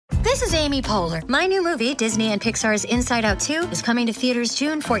This is Amy Poehler. My new movie, Disney and Pixar's Inside Out 2, is coming to theaters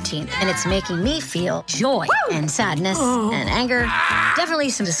June 14th, and it's making me feel joy and sadness and anger, definitely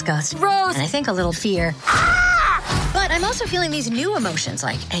some disgust, and I think a little fear. But I'm also feeling these new emotions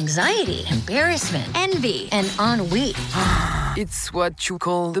like anxiety, embarrassment, envy, and ennui. It's what you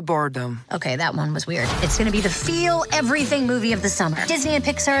call the boredom. Okay, that one was weird. It's gonna be the feel everything movie of the summer. Disney and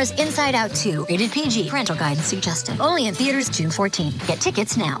Pixar's Inside Out 2, rated PG, parental guidance suggested. Only in theaters June 14th. Get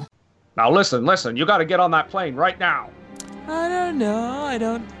tickets now. Now listen, you gotta get on that plane right now. I don't know. I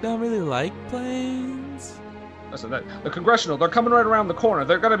don't really like planes. Listen, the Congressional, they're coming right around the corner.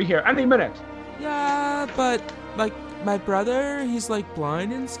 They're gonna be here any minute. Yeah, but, like, my brother, he's, like,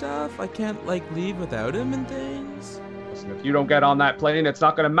 blind and stuff. I can't, like, leave without him and things. Listen, if you don't get on that plane, it's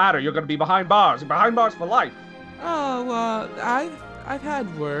not gonna matter. You're gonna be behind bars. You're behind bars for life. Oh, well, I've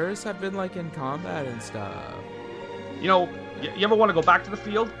had worse. I've been, like, in combat and stuff. You know, you ever want to go back to the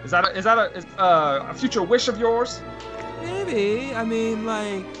field? Is that a future wish of yours? Maybe. I mean,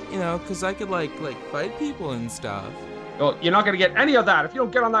 like, you know, because I could, like fight people and stuff. Well, you're not gonna get any of that if you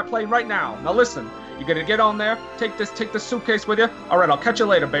don't get on that plane right now. Now listen, you're gonna get on there, take this suitcase with you. All right, I'll catch you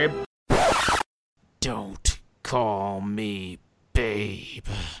later, babe. Don't call me babe.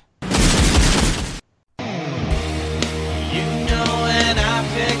 You know when I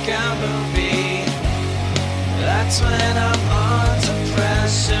pick a movie, that's when I'm under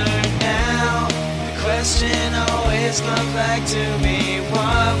pressure now. The question always comes back to me,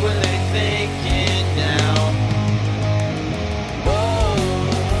 what were they thinking now? Whoa,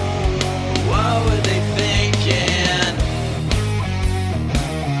 what were they thinking?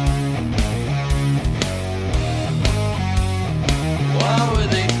 What were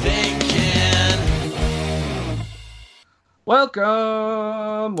they thinking?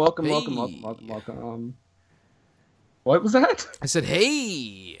 Welcome. What was that? I said,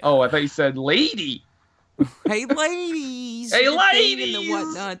 hey. Oh, I thought you said lady. Hey, ladies. Hey, You're ladies. dating and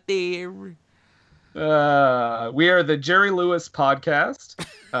whatnot there. We are the Jerry Lewis podcast.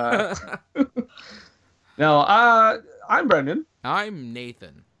 I'm Brendan. I'm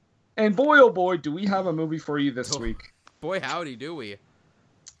Nathan. And boy, oh boy, do we have a movie for you this week. Boy, howdy do we.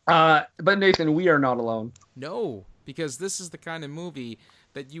 But Nathan, we are not alone. No, because this is the kind of movie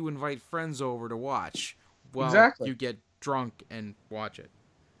that you invite friends over to watch while Exactly. you get drunk and watch it.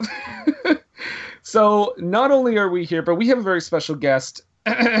 So not only are we here, but we have a very special guest.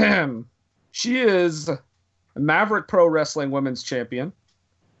 She is a Maverick Pro Wrestling Women's Champion,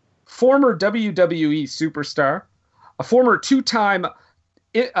 former WWE superstar, a former two-time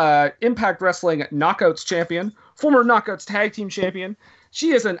Impact Wrestling Knockouts champion, former Knockouts Tag Team champion.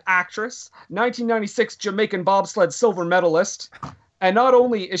 She is an actress, 1996 Jamaican bobsled silver medalist, and not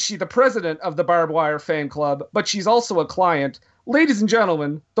only is she the president of the Barbed Wire fan club, but she's also a client. Ladies and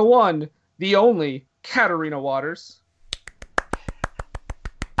gentlemen, the one, the only, Katarina Waters.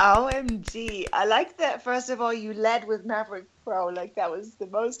 OMG. I like that, first of all, you led with Maverick Pro. Like, that was the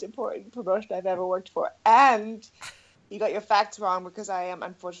most important promotion I've ever worked for. And you got your facts wrong because I am,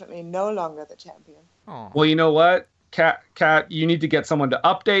 unfortunately, no longer the champion. Aww. Well, you know what? Kat, you need to get someone to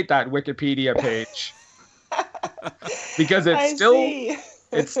update that Wikipedia page. Because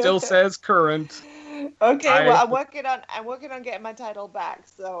it still says current. Okay, well, I'm working on getting my title back,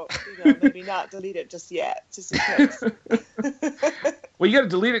 so maybe not delete it just yet, just in case. Well, you got to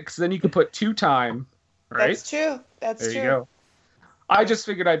delete it because then you can put two-time, right? That's true. There you go. I just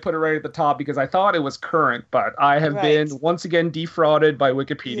figured I'd put it right at the top because I thought it was current, but I have been once again defrauded by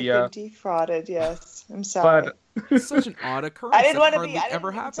Wikipedia. You've been defrauded, yes. I'm sorry. But It's such an odd occurrence. I didn't want to hardly be. ever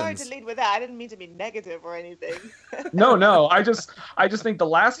I'm happens. sorry to lead with that. I didn't mean to be negative or anything. no. I just think the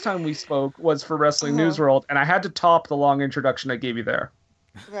last time we spoke was for Wrestling News World, and I had to top the long introduction I gave you there.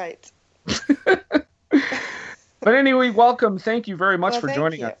 Right. But anyway, welcome. Thank you very much for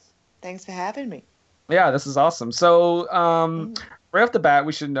joining us. Thanks for having me. Yeah, this is awesome. So, right off the bat,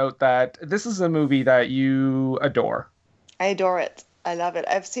 we should note that this is a movie that you adore. I adore it. I love it.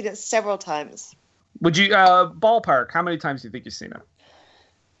 I've seen it several times. Would you, ballpark, how many times do you think you've seen it?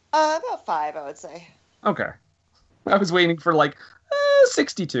 About 5, I would say. Okay. I was waiting for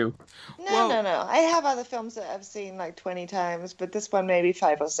 62. No. I have other films that I've seen 20 times, but this one maybe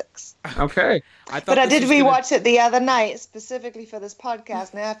 5 or 6. Okay. But I did rewatch it the other night, specifically for this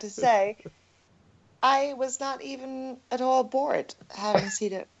podcast, and I have to say, I was not even at all bored having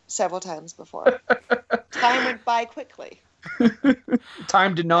seen it several times before. Time went by quickly.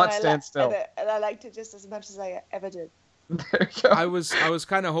 Time did not stand still. And I liked it just as much as I ever did. There you go. I was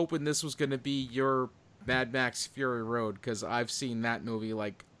kind of hoping this was going to be your Mad Max Fury Road, because I've seen that movie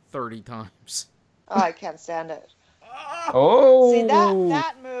 30 times. Oh, I can't stand it. Oh. See,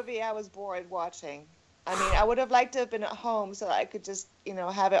 that movie I was bored watching. I mean, I would have liked to have been at home so that I could just,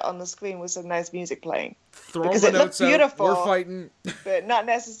 have it on the screen with some nice music playing. Throw Because the it looked notes out. beautiful. We're fighting. But not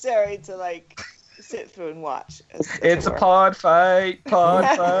necessary to, sit through and watch. It's a pod fight.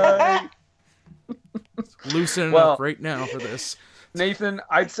 Loosening Well- up right now for this. Nathan,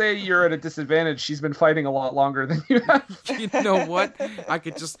 I'd say you're at a disadvantage. She's been fighting a lot longer than you have. You know what? I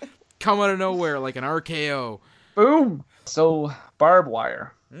could just come out of nowhere like an RKO. Boom. So, Barbed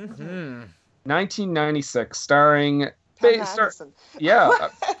Wire. Mm-hmm. 1996, starring... Pamela Anderson. Yeah.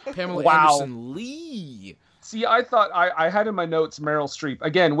 Pamela Wow. Anderson Lee. See, I thought I had in my notes Meryl Streep.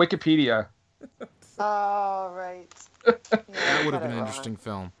 Again, Wikipedia. Oh, right. That would have been an interesting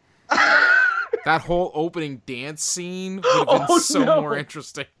film. That whole opening dance scene would have been Oh, so no. more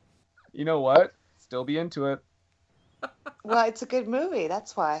interesting. You know what? Still be into it. Well, it's a good movie.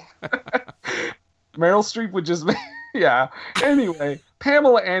 That's why. Meryl Streep would just... Yeah. Anyway,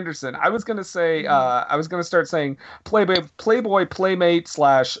 Pamela Anderson. I was gonna say. I was gonna start saying Playboy Playmate /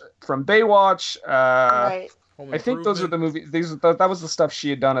 from Baywatch. Right. I think those are the movies. That was the stuff she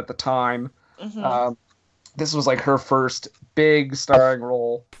had done at the time. Mhm. This was like her first big starring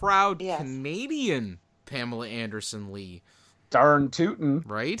role. Proud Yes. Canadian Pamela Anderson Lee, Darn tootin'.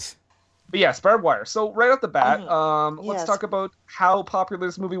 right? But yes, Barbed Wire. So right off the bat, let's Yes. talk about how popular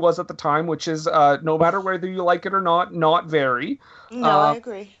this movie was at the time, which is no matter whether you like it or not very. No, I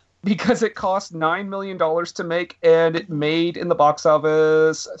agree. Because it cost $9 million to make, and it made in the box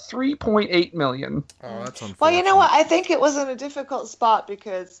office $3.8 million. Oh, that's unfortunate. Well, you know what? I think it was in a difficult spot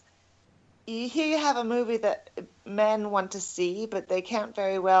because here you have a movie that men want to see, but they can't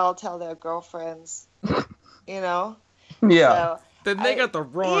very well tell their girlfriends, Yeah. So, Then they got the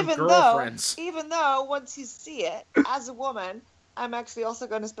wrong even girlfriends. Even though once you see it, as a woman, I'm actually also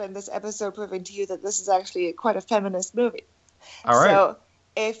going to spend this episode proving to you that this is actually quite a feminist movie. All right. So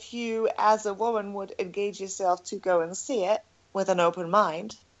if you, as a woman, would engage yourself to go and see it with an open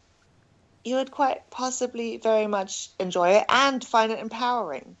mind, you would quite possibly very much enjoy it and find it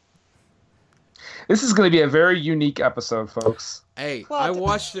empowering. This is going to be a very unique episode, folks. Hey, Well, I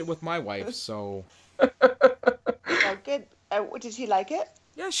watched it with my wife, so So good. Did she like it?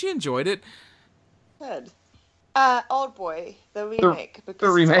 yeah, she enjoyed it. Good. Old Boy, the remake,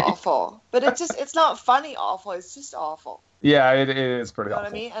 because remake. it's awful. But it's not funny awful, it's just awful. Yeah, it is pretty You know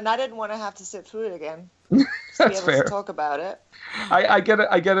awful. what I mean? And I didn't want to have to sit through it again. To be That's able fair. to talk about it. I get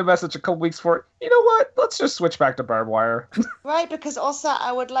a message a couple weeks before. You know what? Let's just switch back to Barbed Wire. Right, because also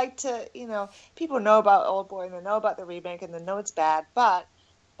I would like to, people know about Old Boy and they know about the remake and they know it's bad, but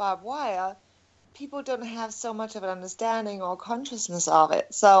Barbed Wire, people don't have so much of an understanding or consciousness of it.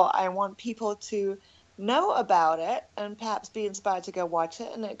 So I want people to know about it and perhaps be inspired to go watch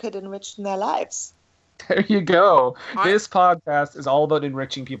it, and it could enrich their lives. There you go. I- This podcast is all about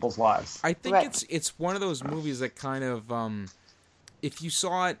enriching people's lives. I think Right. it's one of those movies that kind of if you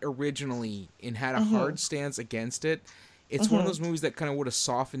saw it originally and had a Mm-hmm. hard stance against it, it's one of those movies that kind of would have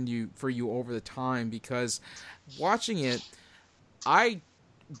softened you over the time, because watching it, I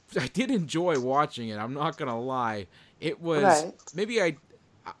did enjoy watching it. I'm not gonna lie. It was Right. maybe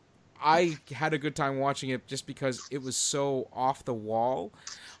I had a good time watching it just because it was so off the wall,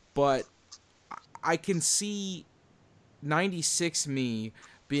 but I can see 96 me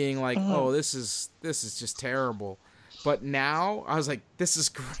being like, "Oh, this is just terrible." But now I was like, "This is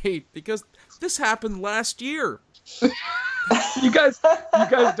great," because this happened last year. You guys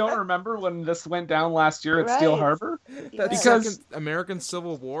don't remember when this went down last year at Steel Right. Harbor? Yeah. The Because- second American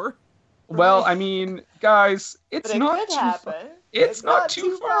Civil War. Well, I mean, guys, it's But it not could too happen. it's not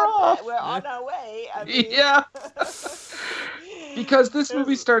too far off. We're on our way. I mean, Yeah. Because this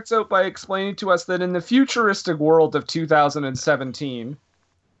movie starts out by explaining to us that in the futuristic world of 2017,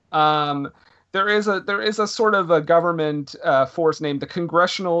 there is a sort of a government force named the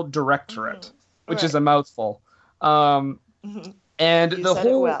Congressional Directorate, which is a mouthful. And You the said it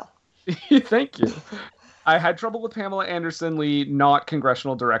whole well. Thank you. I had trouble with Pamela Anderson Lee, not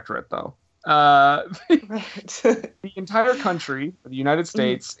Congressional Directorate though. Right. The entire country, the United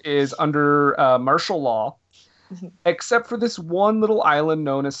States, is under martial law, except for this one little island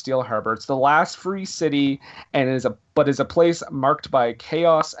known as Steel Harbor. It's the last free city, and is a place marked by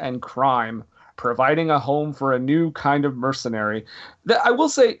chaos and crime, providing a home for a new kind of mercenary. I will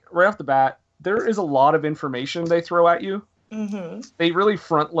say right off the bat, there is a lot of information they throw at you. They really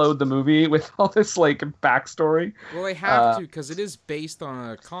front load the movie with all this like backstory. Well, they have to, because it is based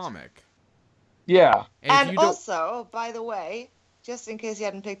on a comic. Yeah. And, if And you don't, also, by the way, just in case you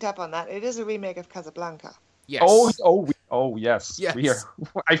hadn't picked up on that, it is a remake of Casablanca. yes. Oh, we Oh yes, Yes. we are.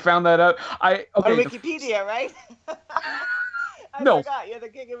 I found that out. On Okay, Wikipedia, right? I No. forgot you're the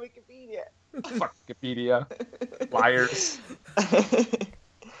king of Wikipedia. fuck Wikipedia, liars.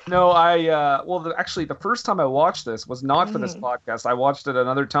 No, actually, the first time I watched this was not for this podcast. I watched it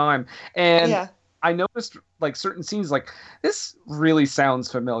another time, and Yeah. I noticed like certain scenes, like this really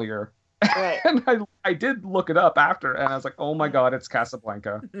sounds familiar. Right. And I did look it up after, and I was like, oh my god, it's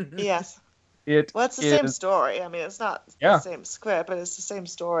Casablanca. Yes. Well, It's the same story. I mean, it's not Yeah. the same script, but it's the same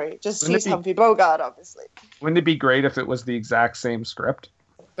story. Just Wouldn't it she's be- Humphrey Bogart, obviously. Wouldn't it be great if it was the exact same script?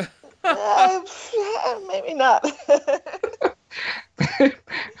 Maybe not. I mean,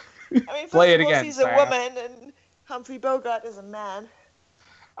 first Play it of all, again, she's a Sam. woman, and Humphrey Bogart is a man.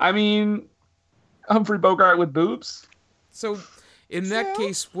 I mean, Humphrey Bogart with boobs. So, in that True.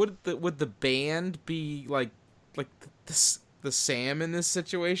 case, would the band be like the Sam in this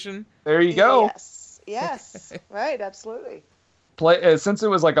situation? There you go. Yes. Right, absolutely. Play since it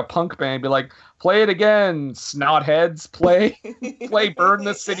was like a punk band, be like, play it again, snotheads. Play burn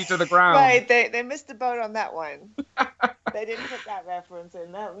the city to the ground. Right, they missed the boat on that one. They didn't put that reference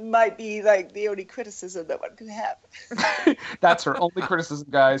in. That might be like the only criticism that one could have. That's her only criticism,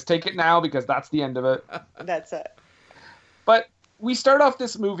 guys. Take it now because that's the end of it. That's it. But we start off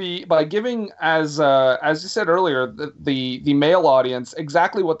this movie by giving, as you said earlier, the male audience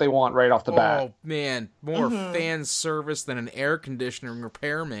exactly what they want right off the bat. Oh man, more fan service than an air conditioning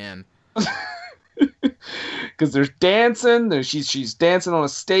repairman. Because there's dancing, she's dancing on a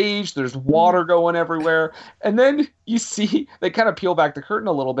stage, there's water going everywhere, and then you see they kind of peel back the curtain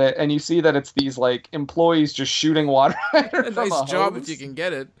a little bit, and you see that it's these like employees just shooting water at her A from nice a job hose. if you can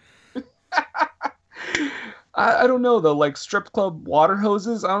get it. I don't know though, like strip club water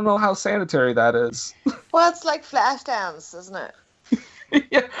hoses. I don't know how sanitary that is. Well, it's like Flashdance, isn't it?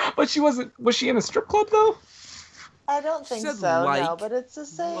 Yeah, but was she in a strip club though? I don't think said so, no, like- but it's the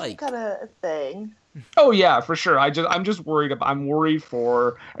same like. kind of thing. Oh yeah, for sure. I'm just worried I'm worried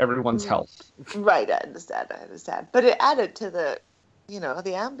for everyone's health. Right, I understand. But it added to the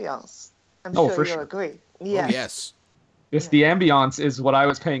ambiance. I'm Oh, sure for you'll sure. agree. Oh, Yes. yes. Yes, the ambiance is what I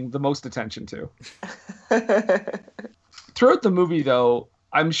was paying the most attention to. Throughout the movie, though,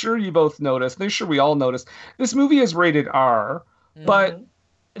 I'm sure you both noticed, I'm sure we all noticed, this movie is rated R, but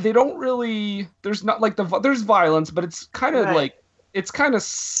they don't really, there's not like there's violence, but it's kind of Right. like, it's kind of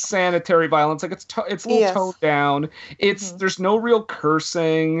sanitary violence. Like it's a little Yes. toned down. There's no real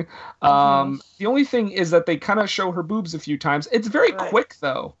cursing. The only thing is that they kind of show her boobs a few times. It's very Right. quick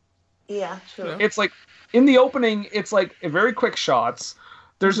though. Yeah, true. It's like in the opening, it's like a very quick shots.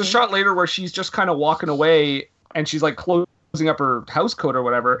 There's a shot later where she's just kind of walking away and she's like closing up her house coat or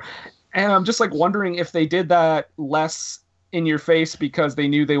whatever. And I'm just like wondering if they did that less in your face because they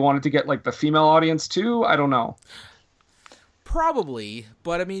knew they wanted to get like the female audience too. I don't know. Probably,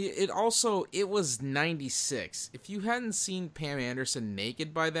 but I mean, it was 96. If you hadn't seen Pam Anderson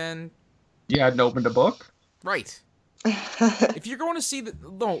naked by then, You hadn't opened a book? right. If you're going to see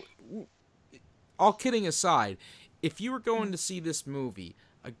all kidding aside, if you were going to see this movie,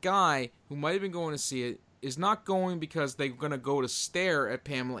 a guy who might have been going to see it is not going because they're going to go to stare at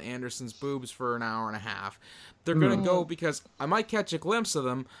Pamela Anderson's boobs for an hour and a half. They're going to go because I might catch a glimpse of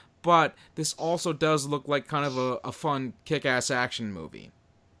them, but this also does look like kind of a fun kick-ass action movie.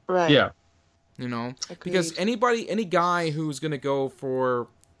 Right. Yeah. You know? Agreed. Because any guy who's going to go for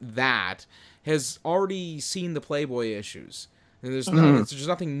that has already seen the Playboy issues. And there's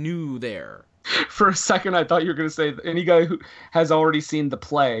nothing new there. For a second, I thought you were going to say any guy who has already seen the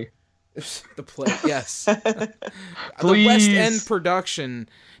play. The play, yes. The West End production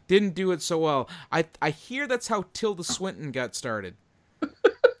didn't do it so well. I hear that's how Tilda Swinton got started.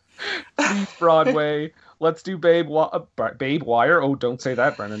 Please, Broadway. Let's do Babe Wire. Oh, don't say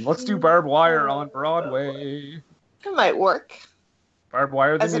that, Brennan. Let's do Barbed Wire on Broadway. It might work Barbed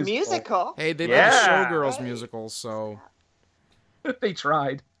Wire the as a musical. musical. Hey, they Yeah. did a Showgirls Right. musical, so They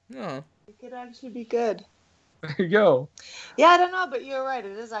tried. yeah. It could actually be good. There you go. Yeah, I don't know, but you're right.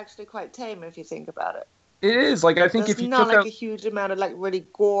 It is actually quite tame if you think about it. It is like I think There's if you not took like out a huge amount of like really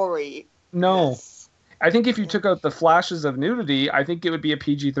gory. no, I think if you took out the flashes of nudity, I think it would be a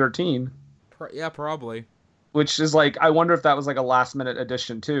PG-13. Yeah, probably. Which is like, I wonder if that was like a last minute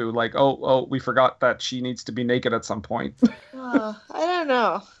addition too. Like, oh, we forgot that she needs to be naked at some point. I don't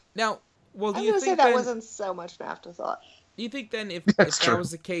know. Now, well, do I'm you gonna say think that then? wasn't so much an afterthought. Do you think then, if That's that true.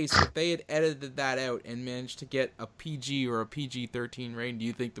 was the case, if they had edited that out and managed to get a PG or a PG-13 rating, do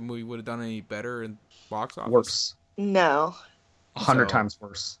you think the movie would have done any better in box office? Worse. No. 100 So- times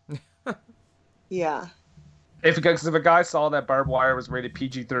worse. Yeah. Because if a guy saw that Barbed Wire was rated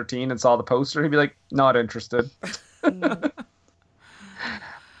PG-13 and saw the poster, he'd be like, not interested.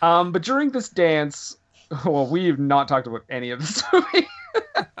 But during this dance, well, we've not talked about any of this movie.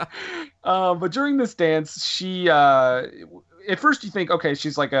 But during this dance, she at first you think, okay,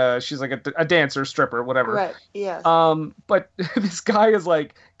 she's like a dancer, stripper, whatever. Right. Yes. But this guy is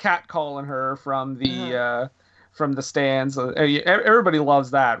like catcalling her from the stands. Everybody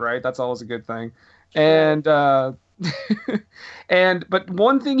loves that, right? That's always a good thing. And but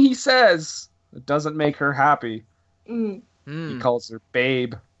one thing he says doesn't make her happy. He calls her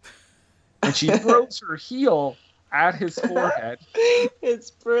babe, and she throws her heel at his forehead.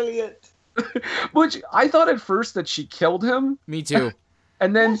 It's brilliant. Which I thought at first that she killed him. Me too.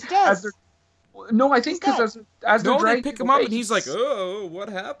 And then She does. I think because as they're No, they dragging pick him away, up and he's like, "Oh, what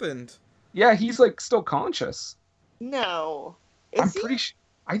happened?" yeah, he's like still conscious. No. I'm Is he? pretty sure.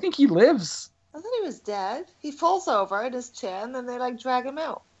 I think he lives. I thought he was dead. He falls over in his chair, and then they like drag him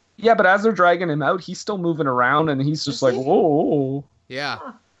out. Yeah, but as they're dragging him out, he's still moving around, and he's just Is like, he? whoa. Yeah.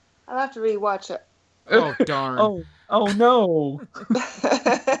 I'll have to rewatch it. Oh darn. Oh no.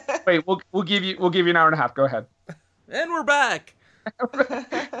 Wait, we'll give you an hour and a half. Go ahead. And we're back.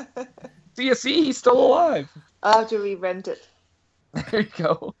 See, he's still alive. I'll have to re-rent it. There you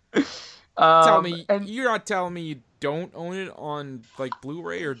go. Tell me, and you're not telling me you don't own it on like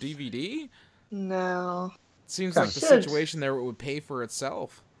Blu-ray or DVD? No. Seems like the should. situation there would pay for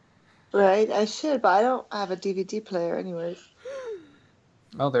itself. Right, I should, but I don't have a DVD player anyways.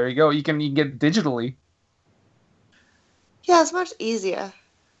 oh, there you go. You can get it digitally. Yeah, it's much easier.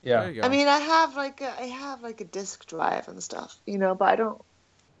 Yeah. There you go. I mean, I have like a disc drive and stuff, but I don't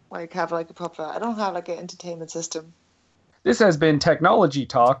have like a proper. I don't have like an entertainment system. This has been Technology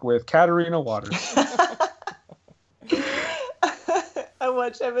Talk with Katarina Waters. I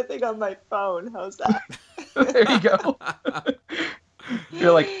watch everything on my phone. How's that? There you go.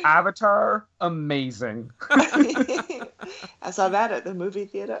 You're like, Avatar, amazing. I saw that at the movie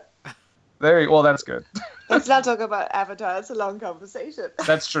theater. Well, that's good. Let's not talk about Avatar. It's a long conversation.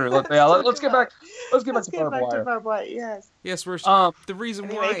 That's true. Let's get back. Let's get back to Barbed Wire. Yes. Yes, the reason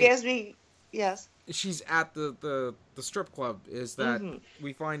Anyway, why it gives me. Yes. she's at the strip club is that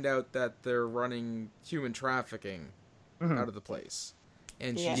we find out that they're running human trafficking out of the place,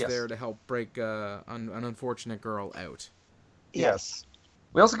 and she's there to help break an unfortunate girl out. Yes.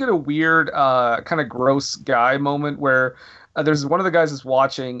 We also get a weird, kind of gross guy moment where there's one of the guys is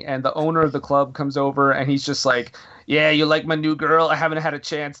watching, and the owner of the club comes over, and he's just like, "Yeah, you like my new girl? I haven't had a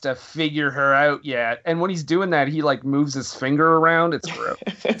chance to figure her out yet." And when he's doing that, he like moves his finger around. It's gross.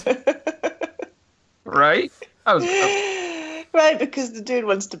 Right? Right, because the dude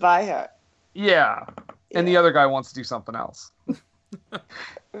wants to buy her. Yeah. And the other guy wants to do something else.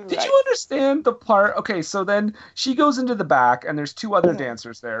 Did you understand the part? Okay, so then she goes into the back, and there's two other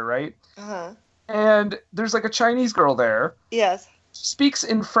dancers there, right? Uh-huh. And there's like a Chinese girl there. Yes. She speaks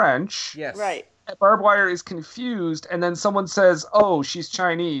in French. Yes. Right. Barbed Wire is confused, and then someone says, "Oh, she's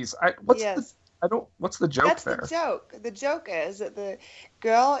Chinese." What's the joke That's there? the joke. The joke is that the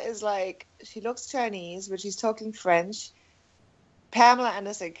girl is like, she looks Chinese, but she's talking French. Pamela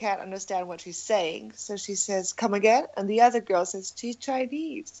Anderson can't understand what she's saying, so she says, "Come again?" And the other girl says, "She's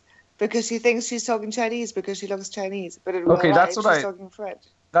Chinese," because she thinks she's talking Chinese because she looks Chinese, but in real life, she's talking French.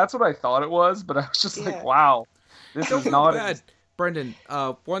 That's what I thought it was, but I was just like, "Wow, this is not bad." Brendan,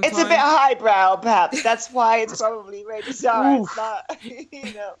 one it's time... a bit highbrow, perhaps. That's why it's probably rated R. It's not,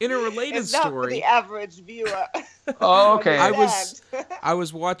 In a related it's not story, for the average viewer. Oh, okay. I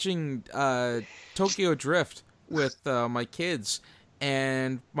was watching Tokyo Drift with my kids,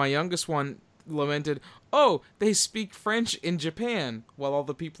 and my youngest one lamented, "Oh, they speak French in Japan while all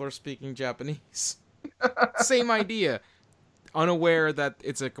the people are speaking Japanese." Same idea. Unaware that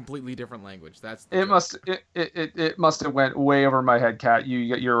it's a completely different language. That's the joke. It must have went way over my head, Kat.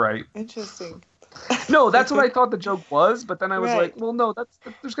 You're right. Interesting. No, that's what I thought the joke was, but then I was like, well, no, I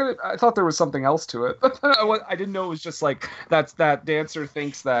thought there was something else to it. I didn't know it was just like that dancer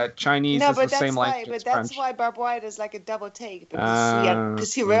thinks that Chinese is the same language as French. That's why Barbed Wire is like a double take, because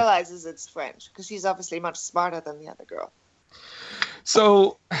she realizes it's French, because she's obviously much smarter than the other girl.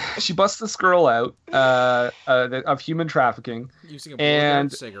 So she busts this girl out of human trafficking using a blow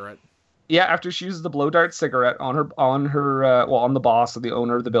dart cigarette. Yeah, after she uses the blow dart cigarette on the boss of the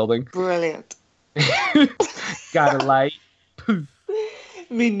owner of the building. Brilliant. Got a light.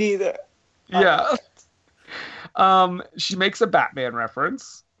 Me neither. Yeah. She makes a Batman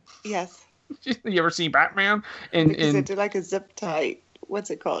reference. Yes. You ever see Batman? Because they do like a zip tie.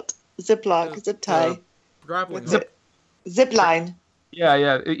 What's it called? Zip lock, zip tie. Grappling. Zip line.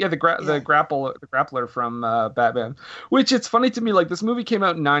 Yeah. The grappler from Batman. Which it's funny to me, like this movie came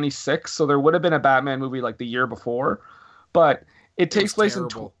out in '96, so there would have been a Batman movie like the year before, but it takes place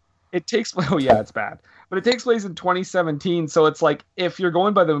terrible. oh yeah, it's bad. But it takes place in 2017, so it's like if you're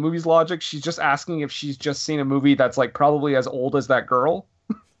going by the movie's logic, she's just asking if she's just seen a movie that's like probably as old as that girl.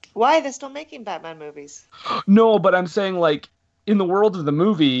 Why? They're still making Batman movies. No, but I'm saying like in the world of the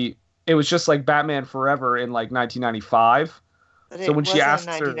movie, it was just like Batman Forever in like 1995. But So when she asks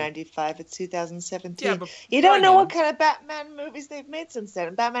her- 1995, it's 2017. Yeah, but You don't know Brendan- what kind of Batman movies they've made since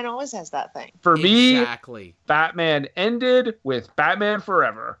then. Batman always has that thing. For me, Exactly. Batman ended with Batman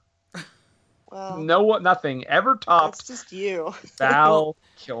Forever. Well, Nothing ever that's topped just you. Val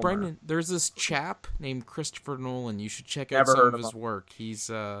Kilmer. Brendan, there's this chap named Christopher Nolan. You should check out Never some heard of of his him. work. He's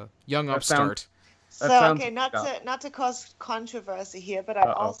young That upstart. So sounds okay, not yeah. to cause controversy here, but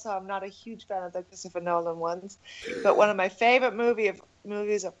I'm not a huge fan of the Christopher Nolan ones. But one of my favorite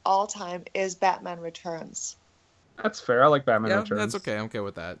movies of all time is Batman Returns. That's fair. I like Batman Yeah, Returns. that's okay. I'm okay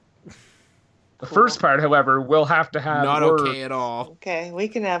with that. The first part, however, will have to have Not words. okay at all. Okay, we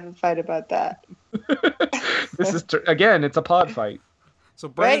can have a fight about that. This is again, it's a pod fight. So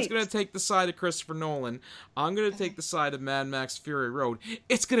Brandon's Great. going to take the side of Christopher Nolan. I'm going to take the side of Mad Max Fury Road.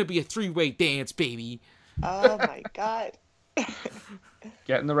 It's going to be a three-way dance, baby. Oh my god.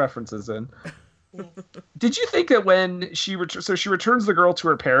 Getting the references in. Did you think that when she returns the girl to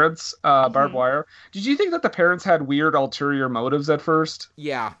her parents, Barbed Wire? Did you think that the parents had weird ulterior motives at first?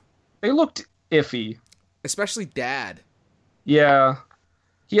 Yeah, They looked iffy. especially Dad. Yeah,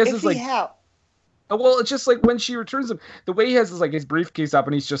 he has If this he like. help. Well, it's just like when she returns him, the way he has his like his briefcase up,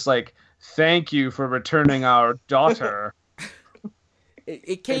 and he's just like, "Thank you for returning our daughter."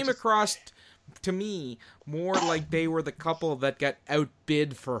 It came just- across to me more like they were the couple that got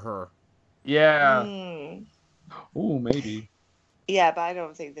outbid for her. Yeah. Hmm. Ooh, maybe. Yeah, but I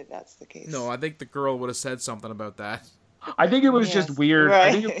don't think that that's the case. No, I think the girl would have said something about that. I think it was Yes, just weird.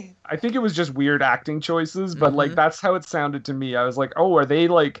 Right. I think it was just weird acting choices, but like Mhm. that's how it sounded to me. I was like, "Oh, are they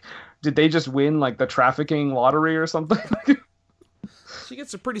like? Did they just win like the trafficking lottery or something?" She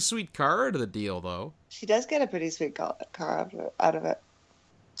gets a pretty sweet car out of the deal, though. She does get a pretty sweet car out of it.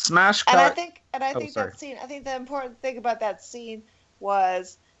 Smash And I cut. think sorry. that scene. I think the important thing about that scene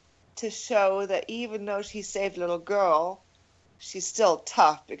was to show that even though she saved a little girl, she's still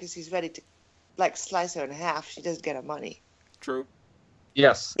tough because she's ready to, like, slice her in half. She doesn't get her money, True.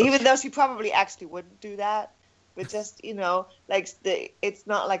 Yes. even though she probably actually wouldn't do that. But just like it's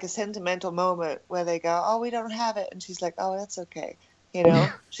not like a sentimental moment where they go, "Oh, we don't have it," and she's like, "Oh, that's okay."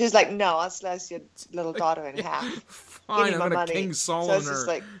 She's like, "No, I'll slice your little daughter in half. Fine, Give me I'm my gonna money." King So Solomon it's just her.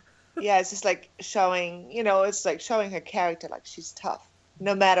 like, yeah, it's just like showing, it's like showing her character, like she's tough,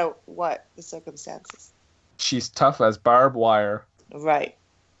 no matter what the circumstances. She's tough as barbed wire. Right.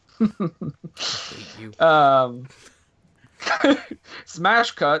 Hate you.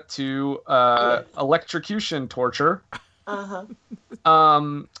 Smash cut to electrocution torture. Uh-huh.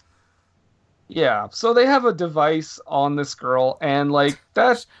 Yeah. So they have a device on this girl, and like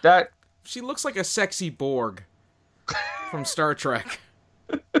that. She looks like a sexy Borg from Star Trek.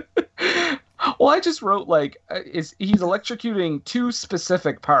 Well, I just wrote like he's electrocuting two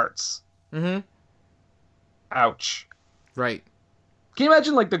specific parts. Mm-hmm. Ouch. Right. Can you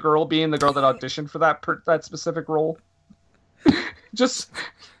imagine like the girl being the girl that auditioned for that specific role? Just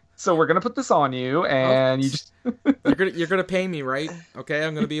so we're gonna put this on you, and you just You're gonna pay me, right? Okay,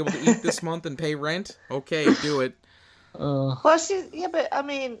 I'm gonna be able to eat this month and pay rent. Okay, do it. Well, but I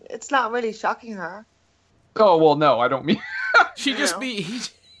mean, it's not really shocking her. Oh well, no, I don't mean. She just be,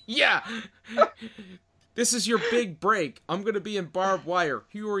 yeah. This is your big break. I'm gonna be in Barbed Wire.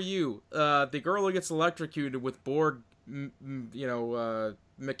 Who are you? The girl who gets electrocuted with Borg,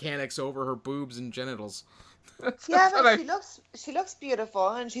 mechanics over her boobs and genitals. Yeah, but she looks beautiful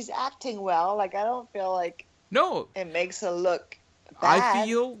and she's acting well. Like, I don't feel like No, it makes her look bad. I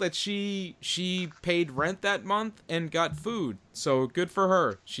feel that she paid rent that month and got food. So good for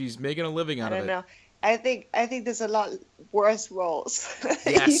her. She's making a living I out of don't it. know. I think there's a lot worse roles that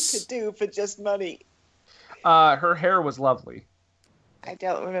you Yes. could do for just money. Her hair was lovely. I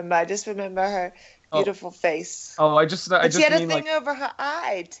don't remember. I just remember her beautiful face. Oh, I just But she had a mean thing like over her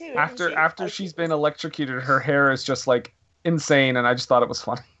eye too. didn't after she? she's been electrocuted, her hair is just like insane, and I just thought it was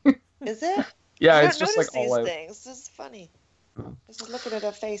funny. Is it? Yeah, I it's don't just like notice all these out. things. This is funny. Just looking at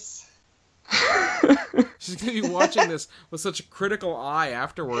her face. She's gonna be watching this with such a critical eye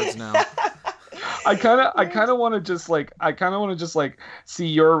afterwards now. I kind of want to just like see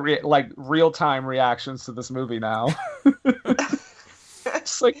your real time reactions to this movie now.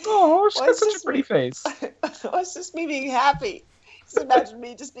 It's like, oh, she's got Well, it's such a just pretty me. face. It's just me being happy. Just imagine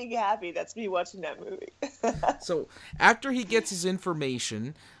me just being happy. That's me watching that movie. So after he gets his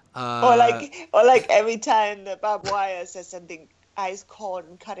information, or like every time the barbed wire says something ice cold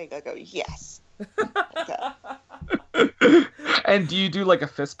and cutting, I go, yes. Okay. And do you do like a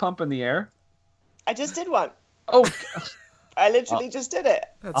fist pump in the air? I just did one. Oh, I literally just did it.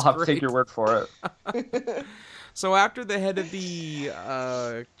 that's I'll have to great. take your word for it. So after the head of the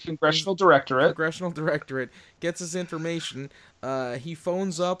Congressional Directorate. Congressional Directorate gets his information, he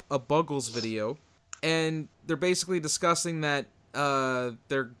phones up a Buggles video, and they're basically discussing that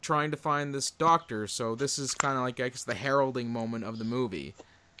they're trying to find this doctor. So this is kind of like, I guess, the heralding moment of the movie.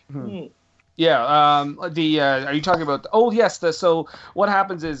 Hmm. Yeah. Are you talking about? Oh, yes. So what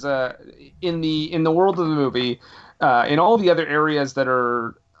happens is in the world of the movie, in all the other areas that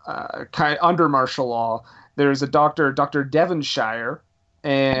are kind of under martial law, there's a Dr. Devonshire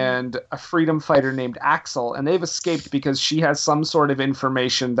and a freedom fighter named Axel, and they've escaped because she has some sort of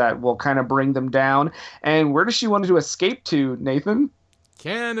information that will kind of bring them down. And where does she want to escape to, Nathan?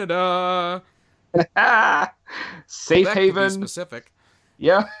 Canada. Safe That could be haven. specific.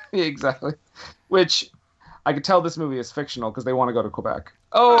 Yeah, exactly. Which I could tell this movie is fictional because they want to go to Quebec.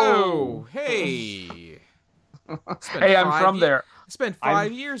 Oh, hey. Hey, I'm from there. I spent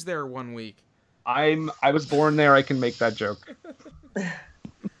 5 years there 1 week. I was born there. I can make that joke.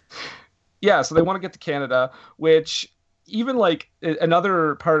 Yeah, so they want to get to Canada, which even like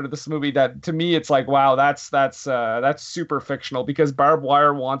another part of this movie that to me it's like, wow, that's super fictional because Barbed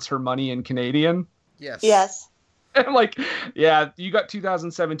Wire wants her money in Canadian. Yes. Yes. And I'm like, yeah, you got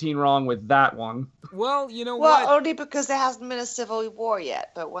 2017 wrong with that one. Well, you know Well, what? only because there hasn't been a civil war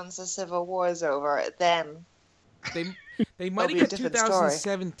yet. But once the civil war is over, then They might That'll be a have got different story.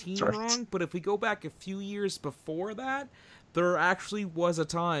 2017 That's right. wrong, but if we go back a few years before that, there actually was a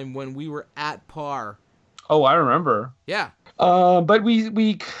time when we were at par. Oh, I remember. Yeah. But we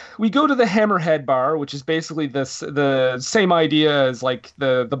go to the Hammerhead Bar, which is basically the same idea as like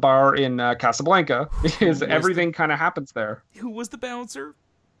the bar in Casablanca, because everything kind of happens there. Who was the bouncer?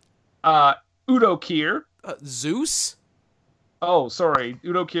 Udo Kier. Zeus? Oh, sorry,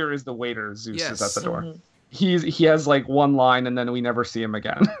 Udo Kier is the waiter. Zeus Yes. is at the door. Mhm. He has like one line, and then we never see him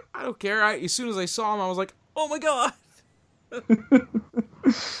again. I don't care. As soon as I saw him, I was like, oh my god.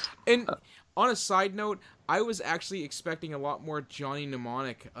 And on a side note, I was actually expecting a lot more Johnny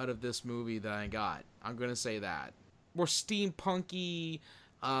Mnemonic out of this movie than I got. I'm going to say that. More steampunky,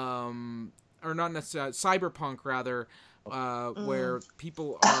 or not necessarily, cyberpunk rather, where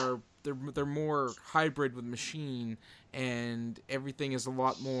people are, they're more hybrid with machine, and everything is a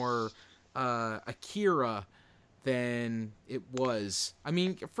lot more Akira than it was. I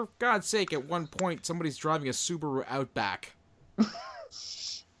mean, for God's sake, at one point, somebody's driving a Subaru Outback.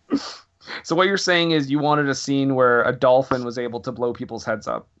 So what you're saying is you wanted a scene where a dolphin was able to blow people's heads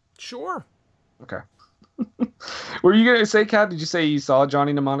up. Sure. Okay. Were you gonna say, Kat? Did you say you saw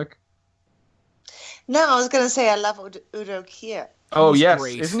Johnny Mnemonic? No, I was going to say I love Udo Kier. Oh He's yes,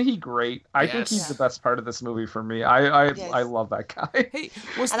 great. isn't he great? I think he's Yes. the best part of this movie for me. I Yes. love that guy. Hey,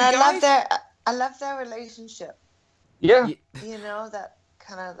 was And the I guy... love their relationship. Yeah, Ye- You know, that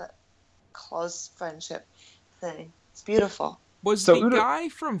kind of that close friendship thing. It's beautiful. Was So the Udo- guy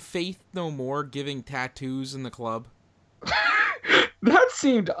from Faith No More giving tattoos in the club? that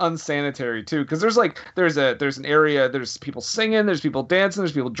seemed unsanitary too. Because there's an area, there's people singing, there's people dancing,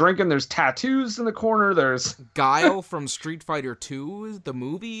 there's people drinking, there's tattoos in the corner. There's Guile from Street Fighter 2, the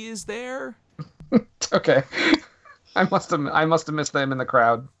movie, is there? okay. I must have missed them in the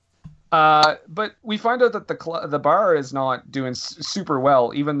crowd. But we find out that the bar is not doing super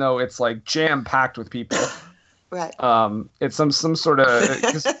well, even though it's like jam packed with people. Right. It's some sort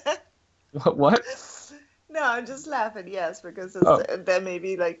of what? No, I'm just laughing, yes, because Oh. there may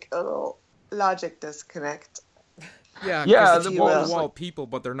be like a little logic disconnect. Yeah, Yeah, it's the wall will. to wall people,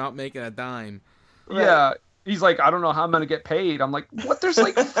 but they're not making a dime. Right. Yeah, he's like, I don't know how I'm gonna get paid. I'm like, what? There's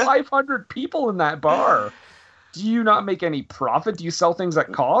like 500 people in that bar. Do you not make any profit? Do you sell things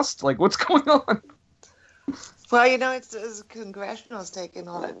at cost? Like, what's going on? Well, you know, it's congressional's taking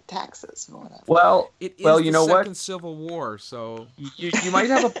all the taxes and whatever. Well, It is you the know second what? Civil War, so... You might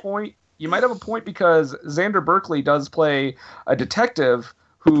have a point. You might have a point because Xander Berkeley does play a detective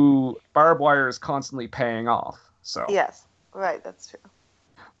who Barbed Wire is constantly paying off. So Yes, right, that's true.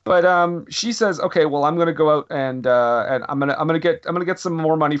 But she says, okay, well, I'm gonna go out and I'm gonna get some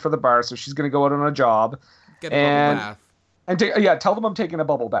more money for the bar. So she's gonna go out on a job Get a And- bubble bath. and tell them I'm taking a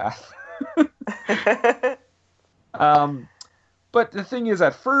bubble bath. But the thing is,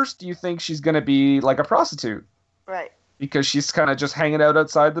 at first, you think she's gonna be like a prostitute Right. because she's kind of just hanging out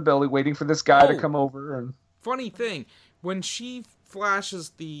outside the building, waiting for this guy to Oh. come over. And Funny thing, when she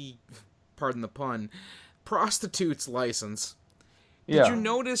flashes the, pardon the pun, prostitute's license. Yeah. Did you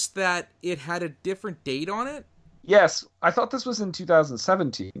notice that it had a different date on it? Yes, I thought this was in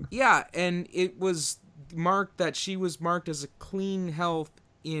 2017. Yeah, and it was marked that she was marked as a clean health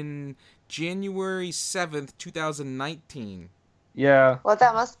in January 7th, 2019. Yeah. Well,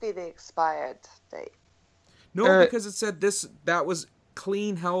 that must be the expired date. No, because it said that was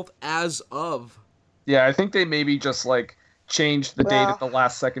clean health as of. Yeah, I think they maybe just like changed the date at the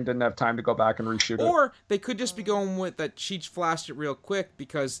last second, didn't have time to go back and reshoot it. Or they could just be going with that she flashed it real quick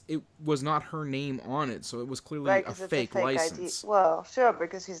because it was not her name on it, so it was clearly Right, a 'cause it's fake license. ID. Well, sure,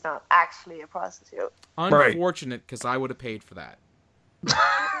 because he's not actually a prostitute. Unfortunate, because I would have paid for that.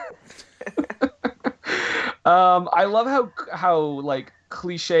 I love how like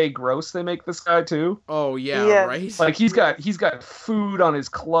cliche gross they make this guy too. Oh yeah, Yeah. right? Like he's got food on his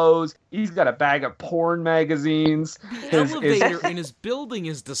clothes. He's got a bag of porn magazines. The elevator in his building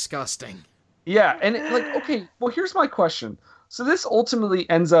is disgusting. Yeah, and okay, well here's my question. So this ultimately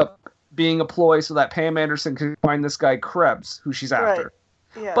ends up being a ploy so that Pam Anderson can find this guy Krebs, who she's after.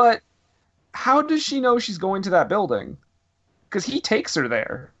 Right. Yeah. But how does she know she's going to that building? Because he takes her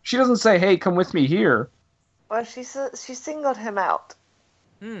there. She doesn't say, "Hey, come with me here." Well, she singled him out.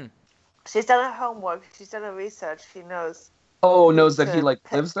 Hmm. She's done her homework. She's done her research. She knows. Oh, knows that he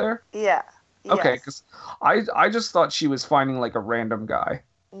lives there? Yeah. Okay, Yes. because I just thought she was finding like a random guy.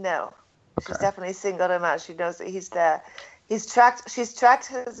 No. Okay. She's definitely singled him out. She knows that he's there. She's tracked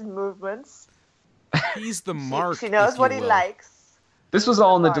his movements. He's the mark. She knows if what you he will. likes. This was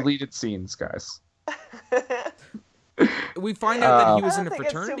all in the Mark. deleted scenes, guys. We find out that he was I in a don't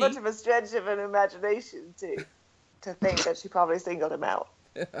think fraternity. it's too much of a stretch of an imagination to think that she probably singled him out.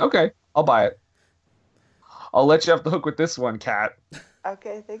 Okay, I'll buy it. I'll let you off the hook with this one, Kat.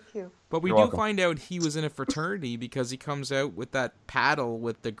 Okay, thank you. But we You're do welcome. find out he was in a fraternity because he comes out with that paddle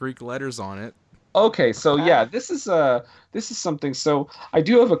with the Greek letters on it. Okay, so yeah, this is something. So I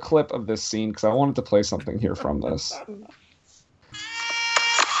do have a clip of this scene because I wanted to play something here from this.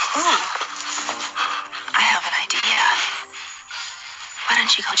 I have an idea. Why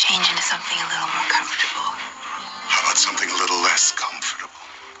don't you go change into something a little more comfortable? How about something a little less comfortable?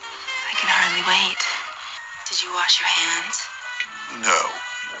 I can hardly wait. Did you wash your hands? No.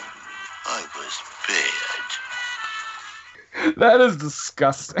 I was bad. That is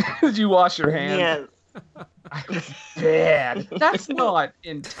disgusting. Did you wash your hands? Yes. I was bad. That's not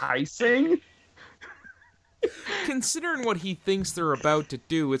enticing. Considering what he thinks they're about to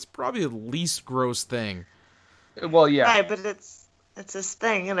do, it's probably the least gross thing. Well, yeah, Right, but it's his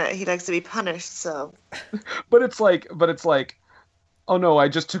thing, isn't it? He likes to be punished, so. but it's like, oh no, I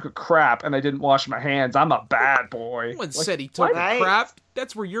just took a crap and I didn't wash my hands. I'm a bad boy. No one Like, said he took Right. a crap.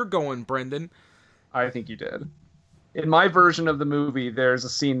 That's where you're going, Brendan. I think you did. In my version of the movie, there's a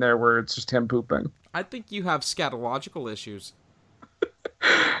scene there where it's just him pooping. I think you have scatological issues.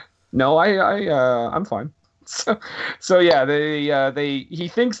 No, I'm fine. So yeah, he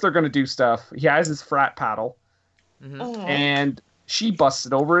thinks they're gonna do stuff. He has his frat paddle, and she busts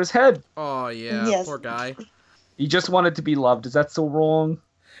it over his head. Oh, yeah, Yes. poor guy. He just wanted to be loved. Is that so wrong?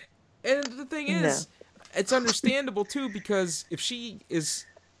 And the thing is, it's understandable, too, because if she is,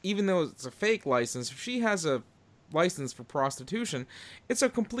 even though it's a fake license, if she has a license for prostitution, it's a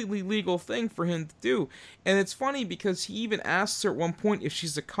completely legal thing for him to do. And it's funny because he even asks her at one point if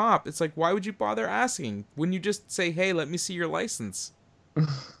she's a cop. It's like, why would you bother asking? Wouldn't you just say, hey, let me see your license?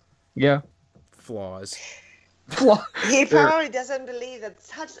 Yeah. Flaws. He probably doesn't believe that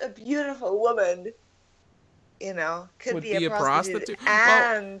such a beautiful woman, could Would be a prostitute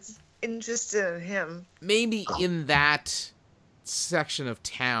Well, and interested in him. maybe in that section of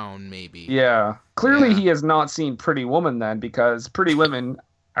town, maybe. Yeah. Clearly, Yeah. he has not seen Pretty Woman then, because Pretty Women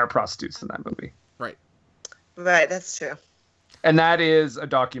are prostitutes in that movie, Right. Right, that's true. and that is a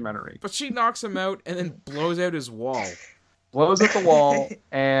documentary. But she knocks him out and then blows out his wall. Blows at the wall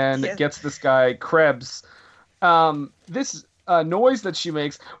and Yes. gets this guy Krebs. This noise that she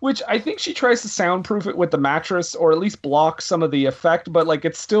makes, which I think she tries to soundproof it with the mattress, or at least block some of the effect, but like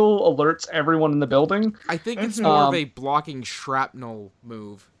it still alerts everyone in the building. I think it's more of a blocking shrapnel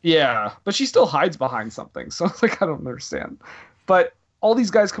move. Yeah, but she still hides behind something, so it's like I don't understand. But all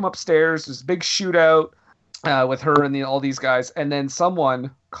these guys come upstairs. There's a big shootout with her and all these guys, and then someone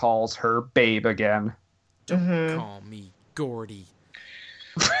calls her babe again. Don't call me Gordy.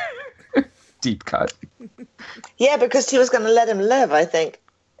 Deep cut. Yeah, because he was going to let him live, I think.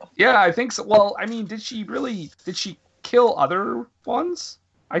 Yeah, I think so. Well, I mean, did she kill other ones?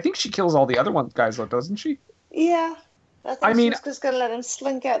 I think she kills all the other guys, though, doesn't she? Yeah. I think I mean- she was just going to let him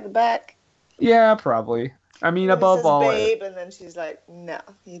slink out the back. Yeah, probably. I mean, He above says, all, babe, and then she's like, no,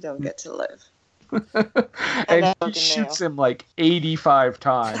 you don't get to live. and that he fucking shoots nail. him like 85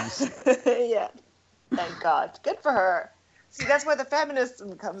 times. Yeah. Thank God. Good for her. See, that's where the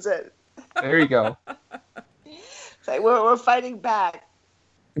feminism comes in. There you go. It's like we're fighting back.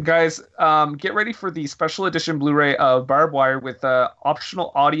 Guys, get ready for the special edition Blu-ray of Barbed Wire with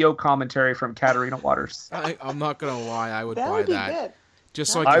optional audio commentary from Katarina Waters. I'm not gonna lie, I would That buy would be that. good.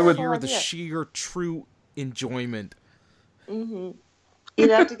 Just so That's I a could terrible hear the idea. sheer true enjoyment. Mm-hmm. You'd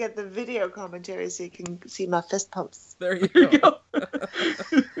have to get the video commentary so you can see my fist pumps. There you There you go.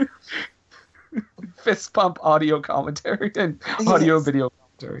 go. Fist pump audio commentary and audio Yes. video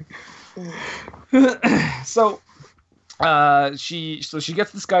commentary. Mm. So she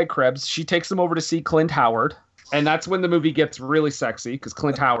gets this guy Krebs. She takes him over to see Clint Howard, and that's when the movie gets really sexy because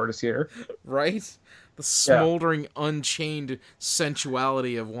Clint Howard is here. Right? The smoldering, unchained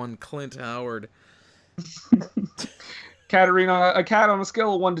sensuality of one Clint Howard. Katarina, a cat on a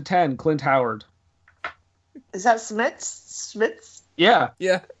scale of 1 to 10. Clint Howard. Is that Schmitz? Yeah,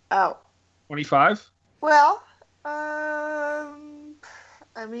 Yeah. Oh. 25. Well, I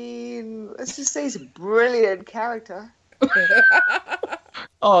mean, let's just say he's a brilliant character.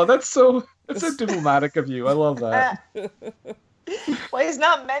 Oh, that's so diplomatic of you. I love that. Well, he's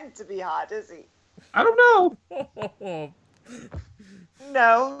not meant to be hot, is he? I don't know.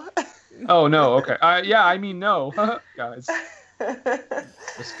 No. Oh no. Okay. Yeah. I mean, no, guys.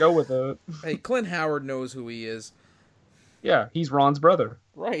 Just go with it. Hey, Clint Howard knows who he is. Yeah, he's Ron's brother.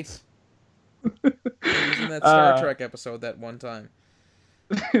 Right. He was in that Star Trek episode that one time.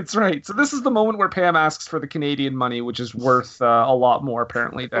 It's right. So this is the moment where Pam asks for the Canadian money, which is worth a lot more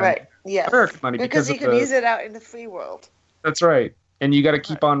apparently than Right. Yes. American money Because you of can the- use it out in the free world. That's right. And you got to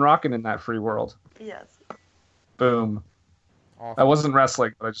keep on rocking in that free world. Yes. Boom. Awful. That wasn't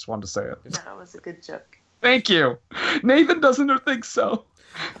wrestling, but I just wanted to say it. That was a good joke. Thank you. Nathan doesn't think so.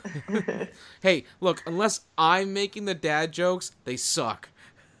 Hey, look, unless I'm making the dad jokes, they suck.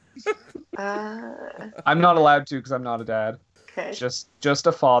 I'm not allowed to because I'm not a dad. Okay. Just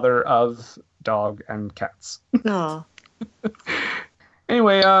a father of dog and cats. No.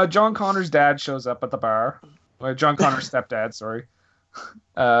 Anyway, John Connor's dad shows up at the bar. John Connor's stepdad, sorry.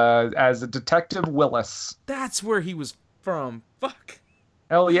 As a Detective Willis. That's where he was from. Fuck.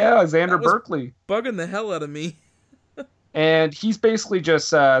 Hell yeah, Xander was- Berkeley. Bugging the hell out of me. And he's basically just,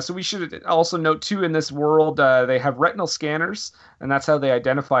 so we should also note too, in this world, they have retinal scanners, and that's how they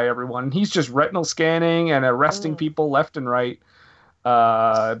identify everyone. And he's just retinal scanning and arresting people left and right.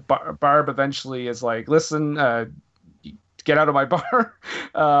 Barb eventually is like, listen, get out of my bar.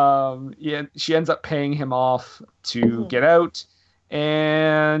 Yeah, she ends up paying him off to get out.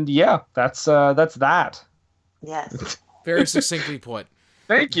 And yeah, that's that. Yes. Very succinctly put.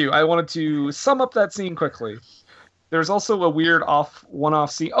 Thank you. I wanted to sum up that scene quickly. There's also a weird one-off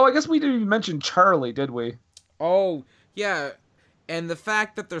scene. Oh, I guess we didn't even mention Charlie, did we? Oh, yeah. And the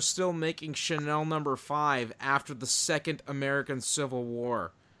fact that they're still making Chanel No. 5 after the Second American Civil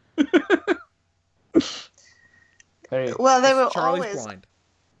War. Hey, Well, they were Charlie's always blind.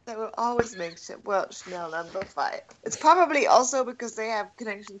 make Chanel No. 5. It's probably also because they have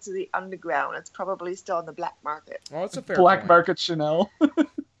connection to the underground. It's probably still on the black market. Oh, it's a fair Black point. Market Chanel.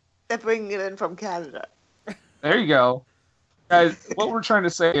 They're bringing it in from Canada. There you go. Guys, what we're trying to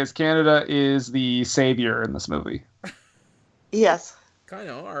say is Canada is the savior in this movie. Yes. Kind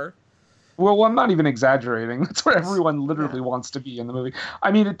of are. Well, I'm not even exaggerating. That's where everyone literally wants to be in the movie.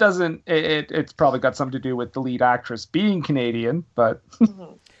 I mean, it's probably got something to do with the lead actress being Canadian, but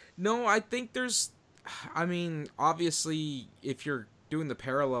No, I think obviously, if you're doing the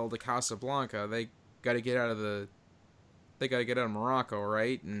parallel to Casablanca, they got to get out of Morocco,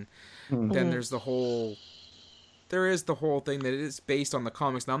 right? And then there is the whole thing that it is based on the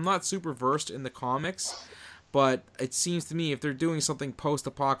comics. Now, I'm not super versed in the comics, but it seems to me if they're doing something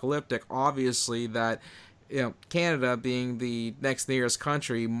post-apocalyptic, obviously that, Canada being the next nearest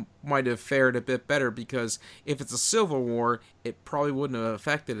country might have fared a bit better, because if it's a civil war, it probably wouldn't have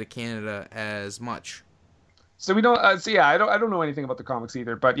affected Canada as much. so we don't. I don't know anything about the comics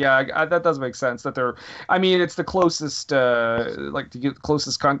either. But yeah, that does make sense. That it's the closest, the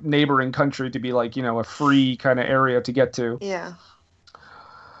closest neighboring country to be a free kind of area to get to. Yeah.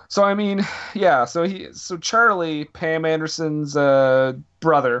 So I mean, yeah. So Charlie, Pam Anderson's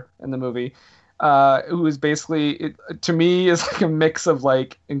brother in the movie, who is basically to me is like a mix of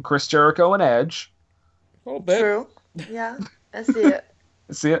in Chris Jericho and Edge. A little bit. True. Yeah. I see it.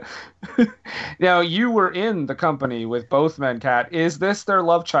 See it? Now, you were in the company with both men, Kat. Is this their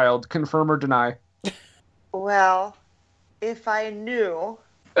love child? Confirm or deny? Well, if I knew,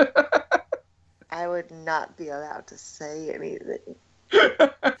 I would not be allowed to say anything.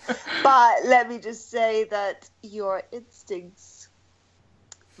 But let me just say that your instincts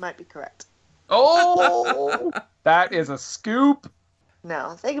might be correct. Oh, that is a scoop.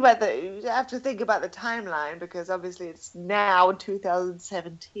 No, you have to think about the timeline because obviously it's now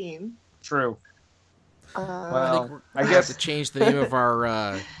 2017. True. Well, I guess to change the name of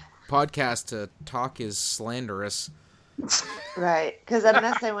our podcast to "Talk is Slanderous." Right, because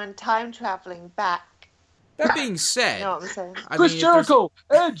unless they went time traveling back. That being said, you know what I'm saying? Chris Jericho,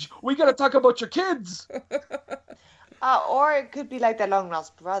 Edge, we gotta talk about your kids. Or it could be like their long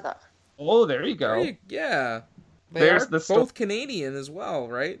lost brother. Oh, there you go. Yeah, There's are both Canadian as well,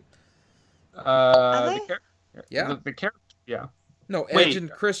 right? Are they? Yeah. The character. Yeah. No, Edge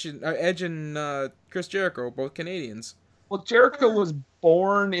and Chris Jericho, both Canadians. Well, Jericho was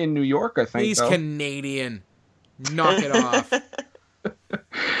born in New York, I think. He's Canadian. Knock it off.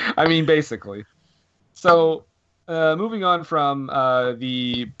 I mean, basically. So, moving on from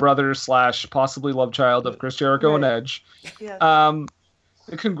the brother / possibly love child of Chris Jericho and Edge, the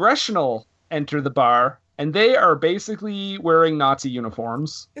Congressional enter the bar, and they are basically wearing Nazi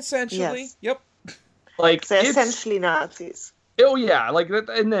uniforms. Essentially, yep. Like they're essentially Nazis. Oh yeah,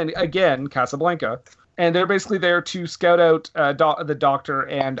 and then again Casablanca, and they're basically there to scout out the Doctor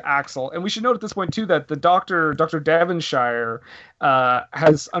and Axel. And we should note at this point too that the Dr. Devonshire,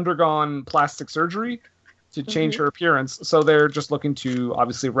 has undergone plastic surgery to change her appearance, so they're just looking to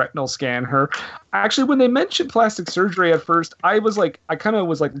obviously retinal scan her. Actually, when they mentioned plastic surgery at first, I kind of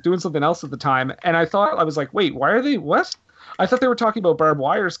was doing something else at the time, and I was like, wait, why are they what? I thought they were talking about Barb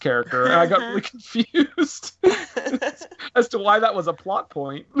Wire's character, and I got really confused as to why that was a plot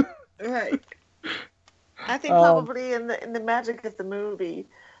point. Right. I think probably in the magic of the movie,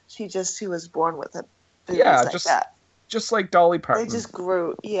 she was born with it. Yeah, just like that. Just like Dolly Parton. They just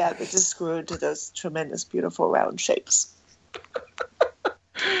grew into those tremendous, beautiful round shapes.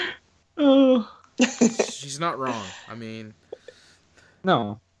 Oh. She's not wrong. I mean,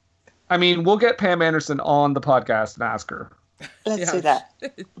 no. I mean, we'll get Pam Anderson on the podcast and ask her. Let's do that.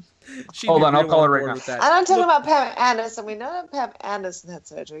 Hold on, I'll call her right now. And I'm talking about Pam Anderson. We know that Pam Anderson had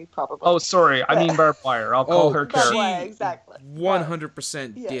surgery, probably. Oh, sorry. I mean Barb Wire. I'll call her Carrie. Wire, exactly.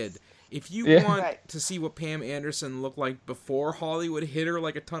 100% did. If you want to see what Pam Anderson looked like before Hollywood hit her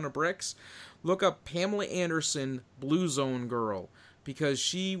like a ton of bricks, look up Pamela Anderson, Blue Zone Girl, because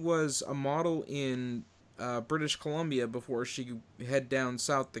she was a model in British Columbia before she head down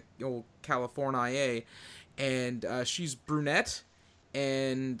south to California, and she's brunette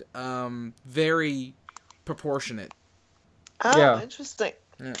and very proportionate. Oh, yeah. Interesting.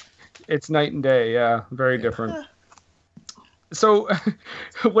 Yeah. It's night and day, yeah. Very different. So,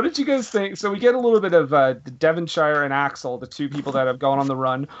 what did you guys think? So we get a little bit of Devonshire and Axel, the two people that have gone on the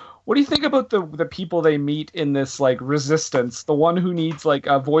run. What do you think about the people they meet in this resistance? The one who needs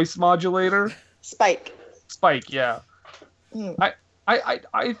a voice modulator? Spike, yeah.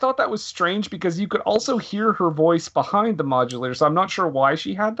 I thought that was strange because you could also hear her voice behind the modulator, so I'm not sure why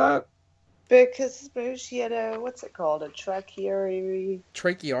she had that. Because maybe she had a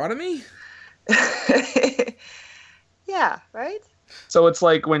tracheotomy? Yeah, right? So it's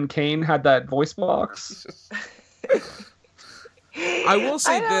like when Kane had that voice box? I will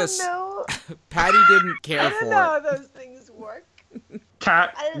say Patty didn't care for it. I don't know how those things work.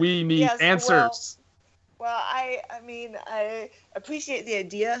 Kat, we need answers. Well, I mean, I appreciate the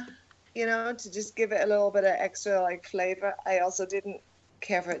idea, to just give it a little bit of extra, flavor. I also didn't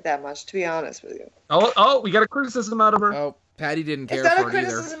care for it that much, to be honest with you. Oh, we got a criticism out of her. Oh, Patty didn't care for it either. It's not a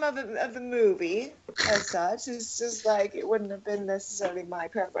criticism of the movie as such. It's just it wouldn't have been necessarily my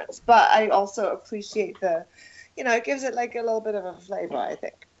preference. But I also appreciate it gives it a little bit of a flavor, I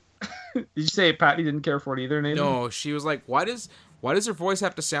think. Did you say Patty didn't care for it either, Nathan? No, she was like, why does her voice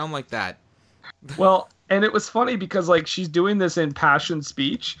have to sound like that? Well, and it was funny because she's doing this in passion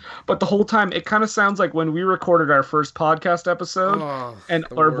speech, but the whole time it kind of sounds like when we recorded our first podcast epised, and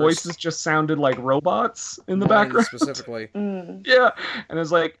our voices just sounded like robots in the background. Specifically. Yeah, and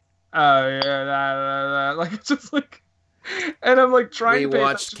it's it's just and I'm trying to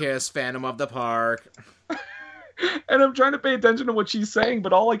watched Kiss Phantom of the Park. And I'm trying to pay attention to what she's saying,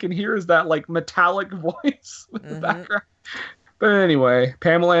 but all I can hear is that metallic voice in the background. But anyway,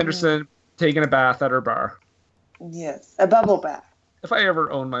 Pamela Anderson taking a bath at her bar. Yes, a bubble bath. If I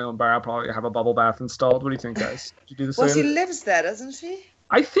ever own my own bar, I'll probably have a bubble bath installed. What do you think, guys? Did you do the same? Well, she lives there, doesn't she?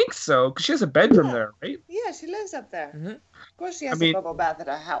 I think so, because she has a bedroom there, right? Yeah, she lives up there. Mm-hmm. Of course she has a bubble bath at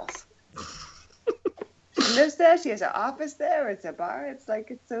her house. She lives there, she has an office there, it's a bar, it's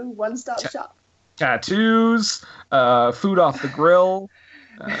a one-stop shop. Tattoos, food off the grill.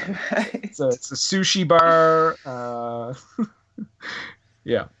 So it's a sushi bar.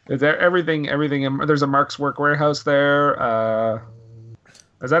 Yeah, there everything. There's a Mark's Work Warehouse there.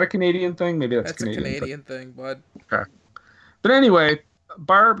 Is that a Canadian thing? Maybe that's a Canadian thing, bud. Okay. But anyway,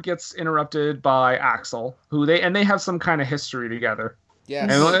 Barb gets interrupted by Axel, who they have some kind of history together.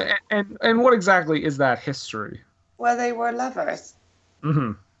 Yeah. And what exactly is that history? Well, they were lovers.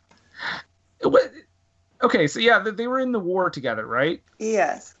 Mm-hmm. Okay, so yeah, they were in the war together, right?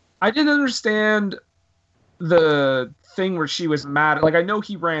 Yes. I didn't understand the thing where she was mad. Like, I know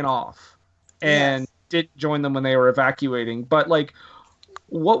he ran off and didn't join them when they were evacuating, but like,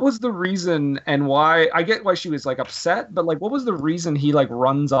 what was the reason and why? I get why she was like upset, but like, what was the reason he like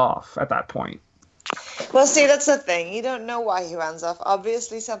runs off at that point? Well, see, that's the thing. You don't know why he runs off.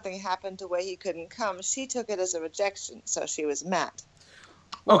 Obviously, something happened to where he couldn't come. She took it as a rejection, so she was mad.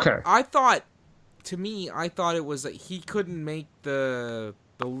 Okay. I thought it was that he couldn't make the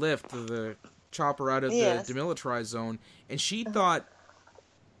lift of the chopper out of the demilitarized zone, and she thought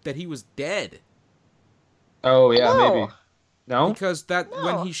that he was dead. Oh yeah, maybe. No? Because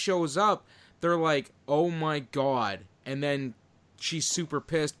when he shows up, they're like, "Oh my god." And then she's super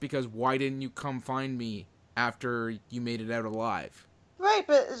pissed because why didn't you come find me after you made it out alive? Right,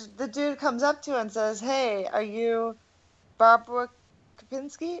 but the dude comes up to her and says, "Hey, are you Barbara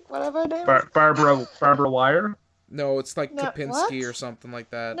Kapinski? Whatever her name is?" Barbara Wire? No, it's like Kapinski or something like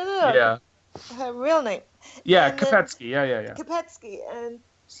that. No. Yeah. Her real name. Yeah, Kapetsky. Yeah. Kapetsky. And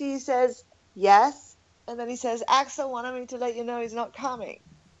she says, yes. And then he says, Axel wanted me to let you know he's not coming.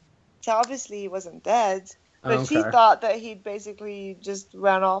 So obviously he wasn't dead. But she thought that he'd basically just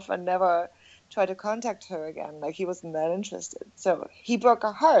ran off and never tried to contact her again. Like, he wasn't that interested. So he broke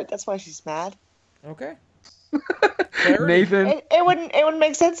her heart. That's why she's mad. Okay. Nathan? It wouldn't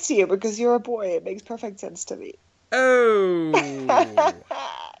make sense to you because you're a boy. It makes perfect sense to me. Oh.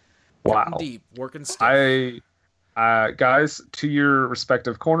 Wow. Deep. Working stiff. Guys, to your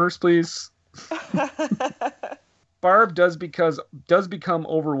respective corners, please. Barb does become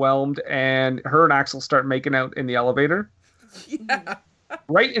overwhelmed, and her and Axel start making out in the elevator. Yeah.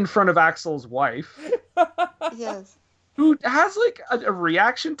 Right in front of Axel's wife. Yes. Who has like a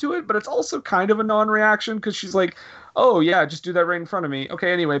reaction to it, but it's also kind of a non-reaction because she's like, "Oh yeah, just do that right in front of me."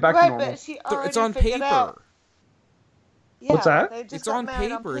 Okay, anyway, back to normal. But she it's on paper. Yeah, what's that? It's on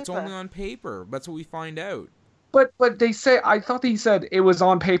paper. It's only on paper. That's what we find out. But they say, I thought he said it was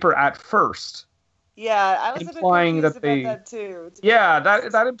on paper at first. Yeah, I was implying a bit confused about that too. Yeah,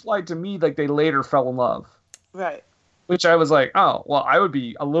 that implied to me like they later fell in love. Right. Which I was like, oh, well, I would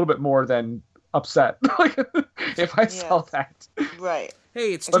be a little bit more than upset if I saw that. Right.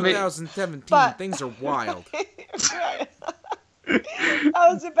 Hey, it's 2017. Things are wild. Right. I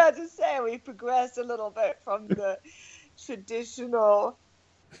was about to say we progressed a little bit from the traditional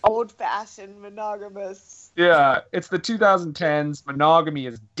old-fashioned monogamous. Yeah, it's the 2010s. Monogamy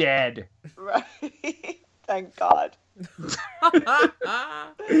is dead. Right. Thank God. That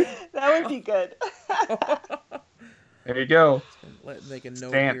would be good. There you go. Make a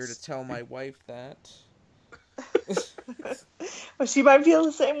note here to tell my wife that. Well, she might feel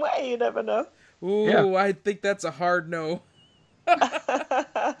the same way. You never know. Ooh, yeah. I think that's a hard no.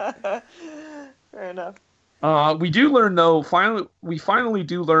 Fair enough. We do learn, though. We finally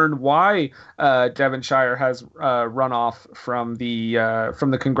do learn why Devonshire has run off from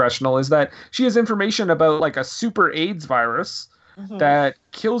the congressional. Is that she has information about like a super AIDS virus that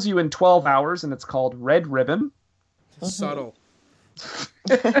kills you in 12 hours, and it's called Red Ribbon. Subtle.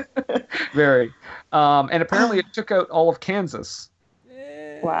 Very. And apparently, it took out all of Kansas.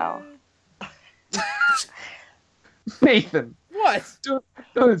 Wow. Nathan. What?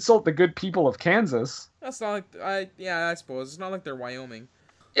 Don't insult the good people of Kansas. That's not like I suppose it's not like they're Wyoming.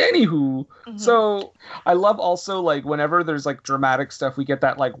 Anywho, so I love also like whenever there's like dramatic stuff, we get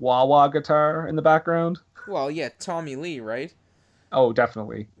that like wah wah guitar in the background. Well, yeah, Tommy Lee, right? Oh,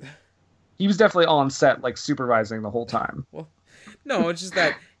 definitely. He was definitely on set, like supervising the whole time. Well, no, it's just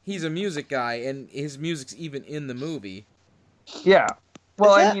that he's a music guy, and his music's even in the movie. Yeah.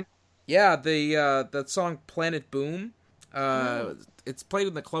 Well, I mean, yeah, that song "Planet Boom." It's played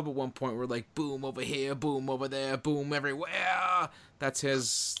in the club at one point. Where like boom over here, boom over there, boom everywhere. That's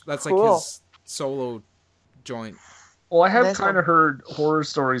like his solo joint. Well, I have kind of heard horror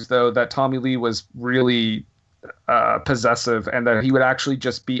stories though that Tommy Lee was really possessive, and that he would actually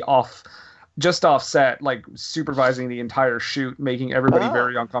just be off set, like supervising the entire shoot, making everybody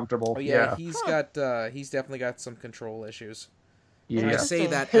very uncomfortable. Oh, yeah, he's definitely got some control issues. Yeah, and I say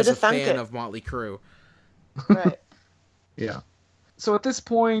that as a fan of Motley Crue. Right. Yeah. So at this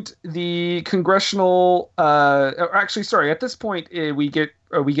point, the congressional, at this point, we get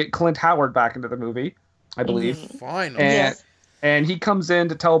we get Clint Howard back into the movie, I believe. Finally. And, and he comes in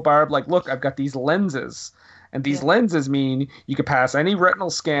to tell Barb, like, look, I've got these lenses. And these lenses mean you can pass any retinal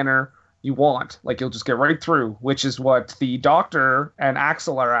scanner you want. Like, you'll just get right through, which is what the Doctor and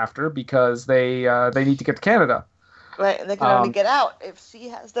Axel are after because they need to get to Canada. Right, and they can only get out if she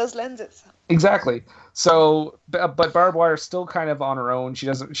has those lenses. Exactly. So, but Barbed Wire's still kind of on her own.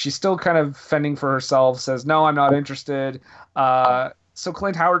 She's still kind of fending for herself, says, no, I'm not interested. So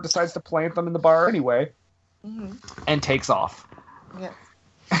Clint Howard decides to plant them in the bar anyway and takes off. Yeah.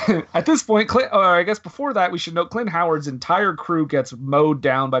 At this point, I guess before that, we should note Clint Howard's entire crew gets mowed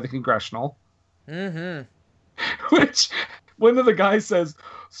down by the Congressional. Which, one of the guys says,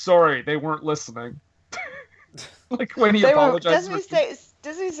 sorry, they weren't listening. Like when he apologized.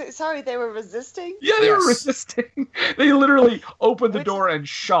 Does he say, sorry, they were resisting? Yeah, they were resisting. They literally opened the door and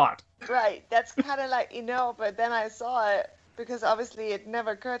shot. Right, that's kind of like, but then I saw it, because obviously it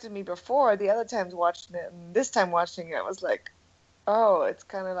never occurred to me before, the other times watching it, and this time watching it, I was like, oh, it's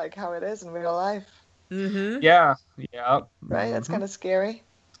kind of like how it is in real life. Yeah. Right, that's kind of scary.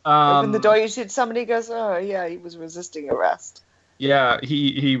 Open the door, somebody goes, oh, yeah, he was resisting arrest. Yeah,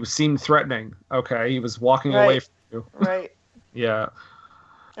 he seemed threatening. Okay, he was walking away from you. Right. Yeah.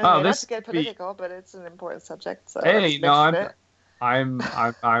 Anyway, not to get political, but it's an important subject. So hey, no,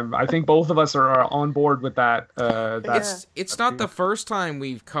 I think both of us are on board with that. It's not the first time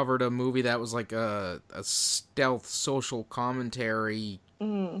we've covered a movie that was like a stealth social commentary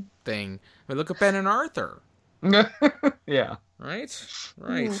thing. I mean, look at Ben and Arthur. Yeah. Right.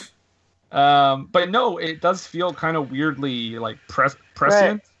 But no, it does feel kind of weirdly like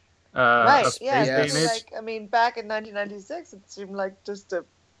prescient. Right. Yeah. Like, I mean, back in 1996, it seemed like just a,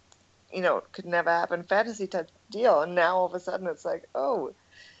 could never happen fantasy type deal, and now all of a sudden it's like, oh,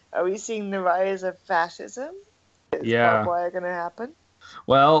 are we seeing the rise of fascism? Is Barbed Wire going to happen?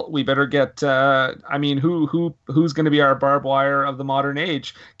 Well, we better get. I mean, who's going to be our Barbed Wire of the modern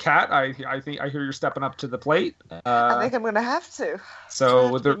age? Kat, I think I hear you're stepping up to the plate. I think I'm going to have to.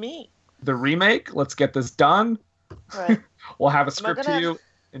 So with the remake, let's get this done. Right. We'll have a script to you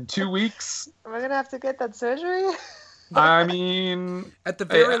in 2 weeks. Am I going to have to get that surgery? I mean, at the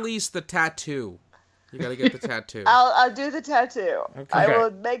very least, the tattoo. You got to get the tattoo. I'll do the tattoo. Okay. I will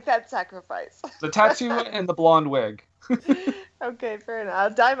make that sacrifice. The tattoo and the blonde wig. Okay, fair enough. I'll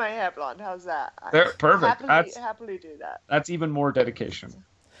dye my hair blonde. How's that? Perfect. Happily do that. That's even more dedication.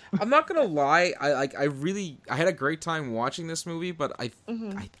 I'm not gonna lie. I had a great time watching this movie, but I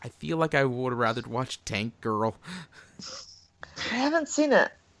feel like I would have rather watched Tank Girl. I haven't seen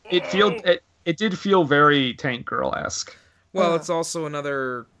it. It did feel very Tank Girl-esque. Well, it's also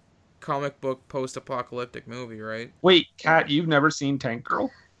another comic book post-apocalyptic movie, right? Wait, Kat, you've never seen Tank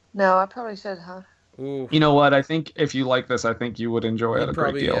Girl? No, I probably should, huh? Ooh. You know what? I think if you like this, I think you would enjoy it a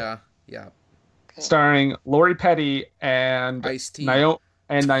great deal. Yeah. Okay. Starring Lori Petty and Ice-T.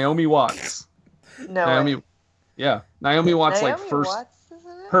 Naomi Watts. Naomi Watts, Naomi first Watts,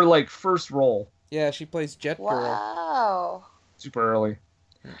 isn't it? her first role. Yeah, she plays Jet Girl. Wow. Super early.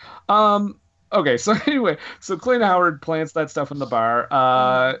 Okay, so anyway, Clint Howard plants that stuff in the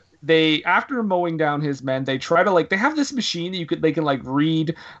bar. They, after mowing down his men, they try to they have this machine that they can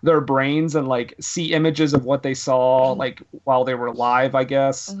read their brains and see images of what they saw while they were alive, I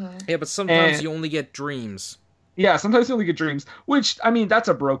guess. Yeah, but sometimes you only get dreams. Yeah, sometimes you only get dreams, which, I mean, that's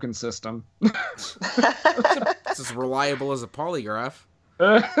a broken system. It's as reliable as a polygraph.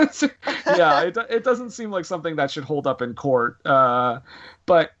 Yeah, it doesn't seem like something that should hold up in court.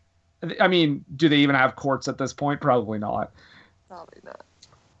 But, I mean, do they even have courts at this point? Probably not. Probably not.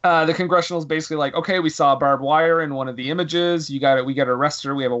 The Congressional's basically like, okay, we saw Barbed Wire in one of the images. We got to arrest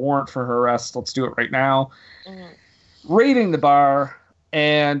her. We have a warrant for her arrest. Let's do it right now. Raiding the bar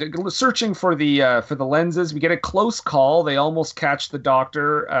and searching for the lenses. We get a close call. They almost catch the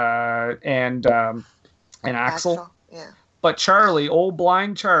Doctor and Axel. Yeah. But Charlie, old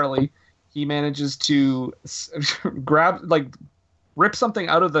blind Charlie, he manages to rip something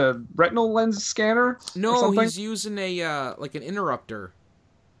out of the retinal lens scanner. No, he's using a an interrupter.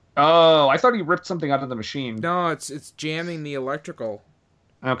 Oh, I thought he ripped something out of the machine. No, it's jamming the electrical.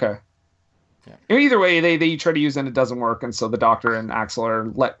 Okay. Yeah. Either way, they try to use it and it doesn't work, and so the Doctor and Axel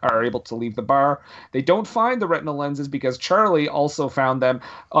are able to leave the bar. They don't find the retinal lenses because Charlie also found them.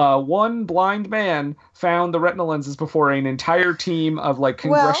 One blind man found the retinal lenses before an entire team of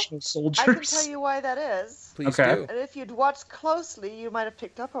congressional soldiers. I can tell you why that is. Please do. And if you'd watched closely, you might have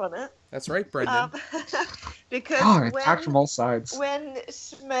picked up on it. That's right, Brendan. Because it's attacked from all sides. When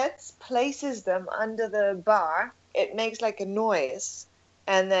Schmitz places them under the bar, it makes a noise.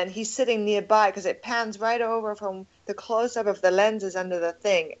 and then he's sitting nearby because it pans right over from the close-up of the lenses under the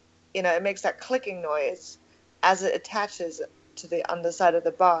thing. You know, it makes that clicking noise as it attaches to the underside of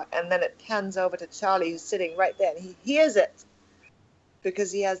the bar, and then it pans over to Charlie, who's sitting right there, and he hears it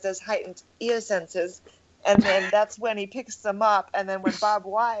because he has those heightened ear senses, and then that's when he picks them up, and then when barbed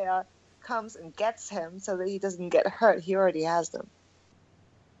wire comes and gets him so that he doesn't get hurt, he already has them.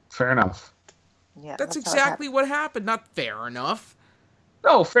 Fair enough. Yeah, That's how it exactly what happened. Not fair enough.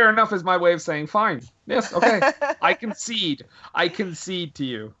 No, fair enough is my way of saying fine. Yes, okay. I concede. I concede to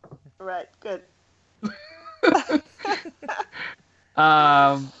you. Right, good.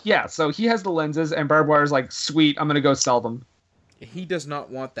 Yeah, so he has the lenses, and barbed wire's like, sweet, I'm gonna go sell them. He does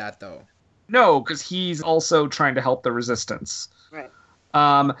not want that, though. No, because he's also trying to help the resistance. Right.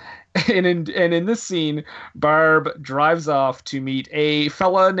 And in this scene, Barb drives off to meet a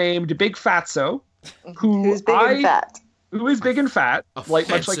fella named Big Fatso, Who's big and fat. who is big and fat, much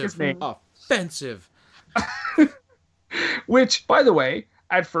like his name. Offensive. Which, by the way,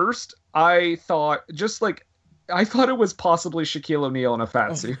 at first I thought it was possibly Shaquille O'Neal in a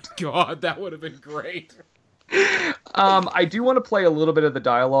fat suit. God, that would have been great. I do want to play a little bit of the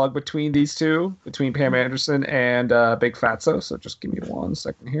dialogue between these two, between Pam Anderson and Big Fatso. So just give me 1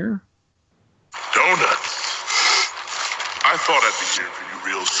 second here. Donuts. I thought I'd be hearing from you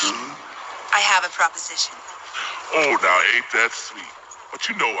real soon. I have a proposition. Oh, now ain't that sweet? But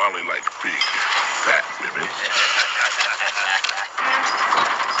you know I only like big, fat women.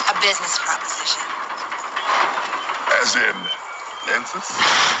 A business proposition. As in lenses?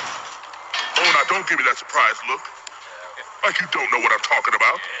 Oh, now don't give me that surprise look. Like you don't know what I'm talking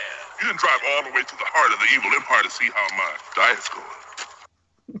about. You didn't drive all the way to the heart of the evil empire to see how my diet's going.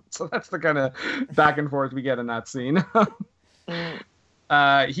 So that's the kind of back and forth we get in that scene.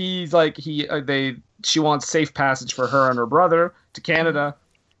 He's like, she wants safe passage for her and her brother to Canada,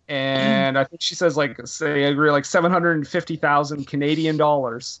 and I think she says they agree like 750,000 Canadian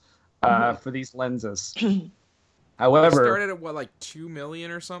dollars for these lenses. However, It started at what, like 2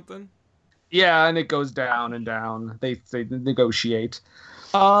 million or something? Yeah, and it goes down and down. They negotiate.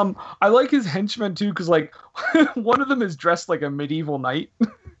 I like his henchmen too, because like one of them is dressed like a medieval knight.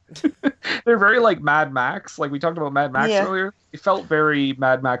 They're very like Mad Max. Like we talked about Mad Max earlier. It felt very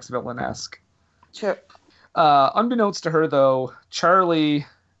Mad Max villain-esque. Sure. Unbeknownst to her, though, Charlie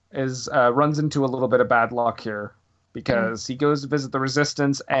runs into a little bit of bad luck here because he goes to visit the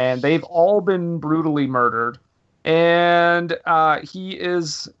Resistance, and they've all been brutally murdered. And he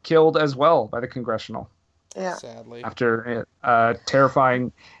is killed as well by the Congressional. Yeah. Sadly. After a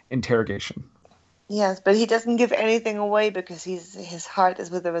terrifying interrogation. Yes, but he doesn't give anything away because his heart is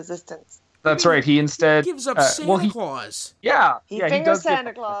with the Resistance. That's right. He instead gives up Santa Claus. Yeah. He fingers he does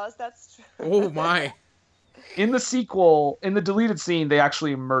Santa Claus. That's true. Oh my. In the sequel, in the deleted scene, they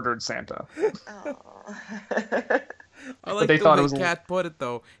actually murdered Santa. Oh. I like they the thought way it was Kat put it,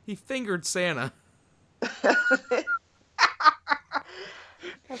 though. He fingered Santa. That's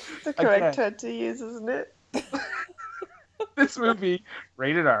the correct term to use, isn't it? This movie,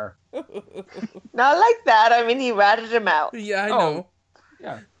 rated R. Not like that. I mean, he ratted him out. Yeah, I know.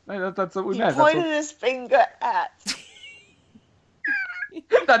 Yeah, that's what we He meant. pointed his finger at.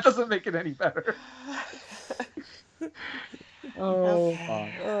 That doesn't make it any better. Oh,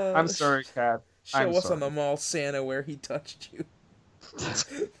 Okay. I'm sorry, Kat. Show us on the mall, Santa, where he touched you.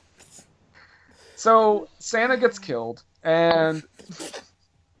 So Santa gets killed, and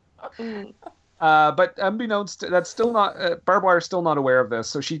but unbeknownst to, that's still not barbed wire's still not aware of this.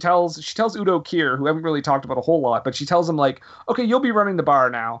 So she tells Udo Kier, who haven't really talked about a whole lot, but she tells him like, okay, you'll be running the bar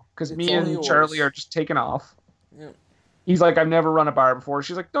now because me and yours. Charlie are just taking off. Yeah. He's like, I've never run a bar before.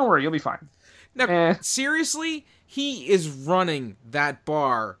 She's like, don't worry, you'll be fine. Now, seriously, he is running that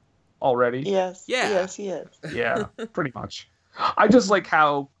bar already. Yes. Yeah. Yes, he is. Yeah, pretty much. I just like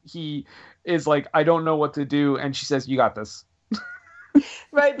how he is like, I don't know what to do, and she says, you got this.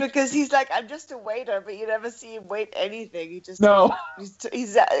 Right, because he's like, I'm just a waiter, but you never see him wait anything. He just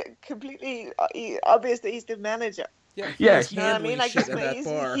he's completely obvious that he's the manager. Yeah, You know what I mean? Like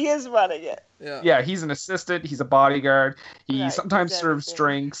he is running it. Yeah, he's an assistant. He's a bodyguard. He sometimes serves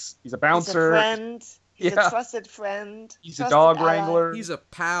drinks. He's a bouncer. He's a friend. He's a trusted friend. He's a dog wrangler. He's a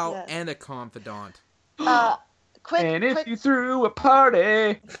pal and a confidant. If you threw a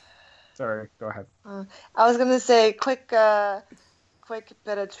party. Sorry, go ahead. I was gonna say quick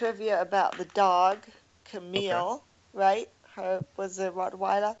bit of trivia about the dog, Camille. Okay. Right? Her was a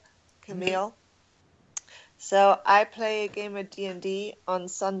Rottweiler, Camille. Mm-hmm. So I play a game of D&D on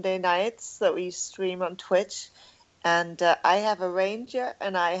Sunday nights that we stream on Twitch, and I have a ranger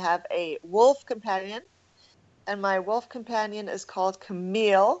and I have a wolf companion, and my wolf companion is called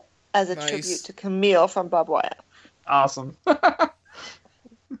Camille, as a Nice. tribute to Camille from Bob Wyatt. Awesome.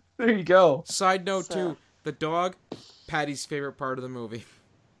 There you go. Side note So- too, the dog, Patty's favorite part of the movie.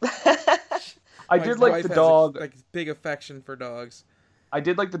 I My did like wife the has dog. like big affection for dogs. I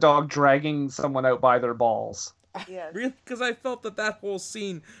did like the dog dragging someone out by their balls. Yes. Really, because I felt that whole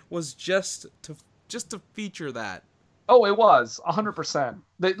scene was just to feature that. Oh, it was 100%.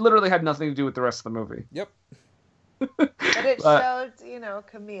 It literally had nothing to do with the rest of the movie. Yep. But it showed,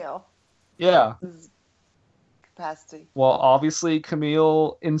 Camille's Yeah. capacity. Well, obviously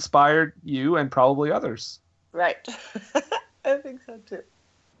Camille inspired you and probably others. Right. I think so too.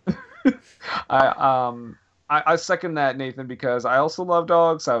 I second that, Nathan, because I also love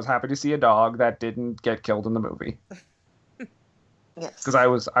dogs. I was happy to see a dog that didn't get killed in the movie Yes. because I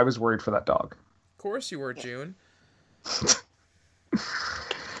was worried for that dog. Of course you were, June.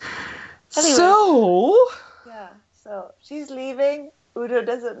 Anyway. So Yeah. So she's leaving. Udo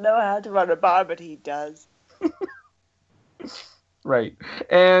doesn't know how to run a bar, but he does. right,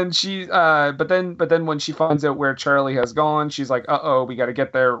 and she but then when she finds out where Charlie has gone, she's like, "Uh-oh, we got to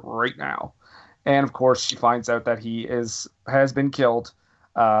get there right now." And of course, she finds out that he has been killed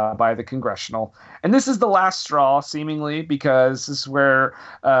by the Congressional. And this is the last straw, seemingly, because this is where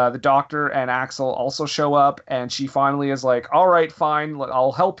the Doctor and Axel also show up, and she finally is like, "All right, fine,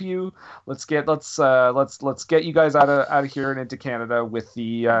 I'll help you. Let's get you guys out of here and into Canada with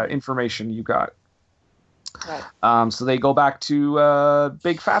the information you got." Right. So they go back to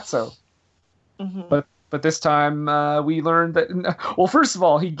Big Fatso. Mm-hmm. But this time we learned that, well, first of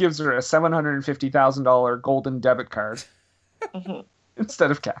all, he gives her a $750,000 golden debit card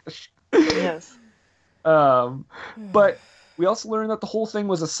instead of cash. Yes. But we also learned that the whole thing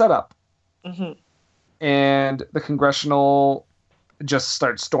was a setup. Mm-hmm. And the Congressional just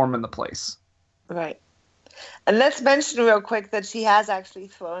starts storming the place. Right. And let's mention real quick that she has actually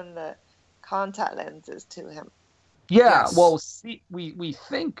thrown the contact lenses to him. Yeah, Yes. well, see, we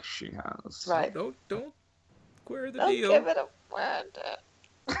think she has. Right. Don't square the Don't deal. give it a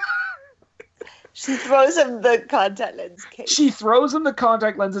word. She throws him the contact lens case. She throws him the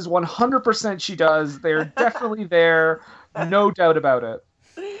contact lenses, 100% she does. They're definitely there, no doubt about it.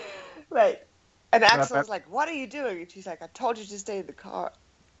 Right. And Yeah, Axel's like, "What are you doing?" And she's like, "I told you to stay in the car."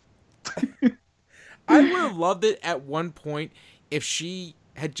 I would have loved it at one point if she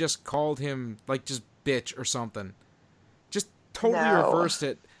had just called him like just bitch or something, just totally No. reversed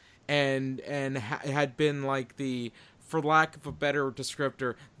it, and had been like the, for lack of a better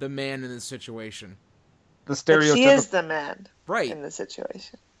descriptor, the man in the situation. The But she stereotypical. is the man Right. in the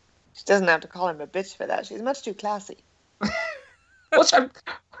situation. She doesn't have to call him a bitch for that. She's much too classy. Which I'm-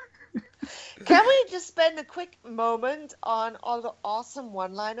 Can we just spend a quick moment on all the awesome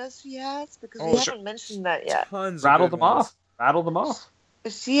one-liners she has? Because we Oh, haven't mentioned that yet. Tons. rattle of good them ones. off. Rattle them off.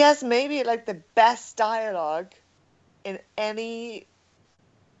 She has maybe like the best dialogue in any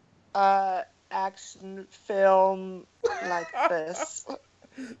action film like this.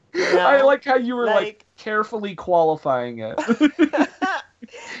 You know? I like how you were like Like- carefully qualifying it.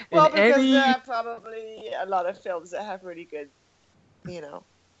 Well, In because any- there are probably a lot of films that have really good, In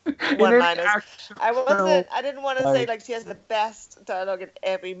any one-liners. action I film, didn't want to say like- like she has the best dialogue in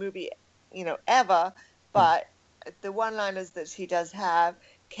every movie, ever. But the one-liners that she does have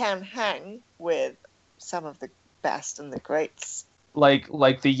can hang with some of the best and the greats. like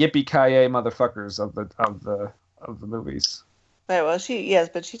the yippee ki motherfuckers of the movies. Right. Well,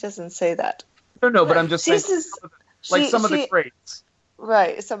 but she doesn't say that. No, but I'm just saying, She's just, some of the she- greats.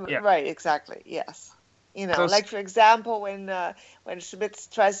 Right. Yeah. Right. Exactly. Yes. So- Like for example, when Schmitz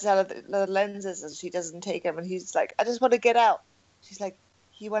tries to sell her the lenses and she doesn't take them, and he's like, "I just want to get out." She's like,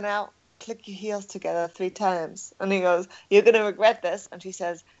 "You went out. Click your heels together 3 times." And he goes, "You're gonna regret this." And she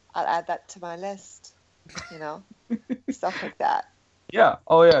says, "I'll add that to my list." Stuff like that. Yeah.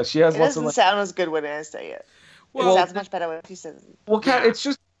 Oh yeah. She has It lots of. doesn't sound as good when I say it. Well, It sounds much better when she says it. Well, Kat, Yeah. it's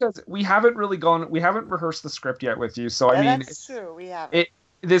just because we haven't rehearsed the script yet with you. So Yeah, I mean, that's true. We have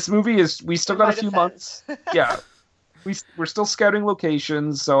this movie is, we still In got a my few defense. months. Yeah, we're still scouting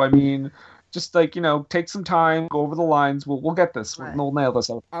locations. So I mean, just like take some time, go over the lines. We'll get this. Right. We'll nail this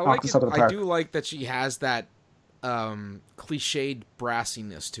out. I knock like this it. out of the I park. do like that she has that cliched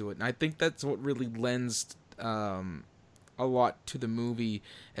brassiness to it, and I think that's what really lends a lot to the movie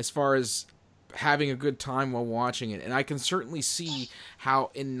as far as having a good time while watching it. And I can certainly see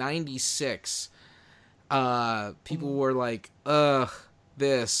how in '96 people were like, "Ugh,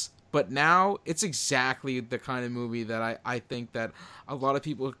 this." But now it's exactly the kind of movie that I think that a lot of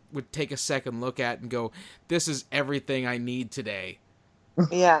people would take a second look at and go, "This is everything I need today."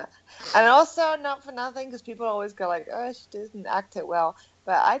 Yeah. And also, not for nothing, because people always go like, "Oh, she didn't act it well,"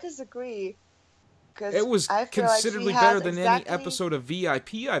 but I disagree. Because It was I feel like considerably she better has than exactly... any episode of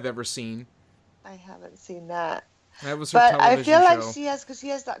VIP I've ever seen. I haven't seen that. That was her But television I feel like show. she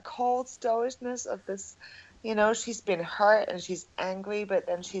has that cold stoicness of this, you know, she's been hurt and she's angry, but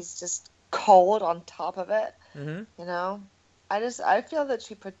then she's just cold on top of it. Mm-hmm. You know, I feel that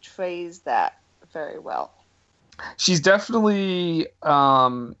she portrays that very well. She's definitely,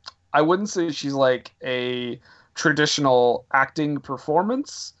 I wouldn't say she's like a traditional acting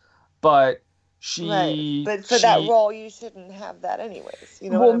performance, but Right. But for that role, you shouldn't have that anyways.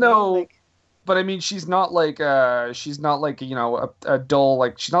 You know Well, what I mean? no. Like, But I mean, she's not like you know, a dull,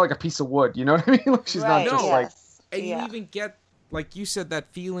 like, she's not like a piece of wood. You know what I mean? Like, she's right, not just No. like, And yeah. you even get, like you said, that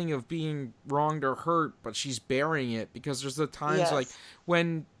feeling of being wronged or hurt, but she's bearing it, because there's the times Yes. like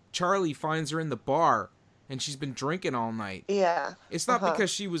when Charlie finds her in the bar and she's been drinking all night. Yeah. It's not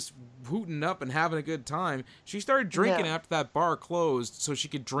because she was hooting up and having a good time. She started drinking No. after that bar closed so she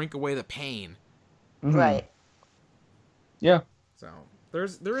could drink away the pain. mhm. Right. Yeah. So there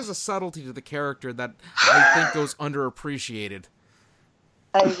is a subtlety to the character that I think goes underappreciated.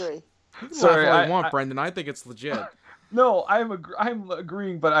 I agree. You can Sorry, laugh all you I- want, Brendan. I think it's legit. No, I'm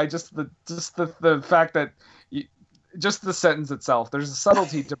agreeing, but I just the fact that just the sentence itself, there's a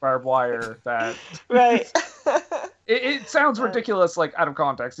subtlety to barbed wire that Right. it sounds ridiculous, like out of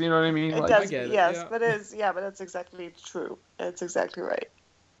context. You know what I mean? It Like, does, get it, yes, yeah. but but it's exactly true. It's exactly right.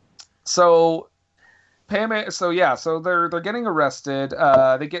 So so they're getting arrested.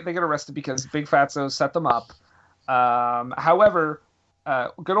 They get arrested because Big Fatso set them up. However,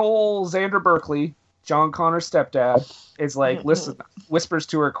 good old Xander Berkeley, John Connor's stepdad, is like, listen, whispers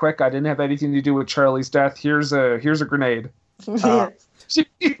to her, quick, I didn't have anything to do with Charlie's death. Here's a grenade. Then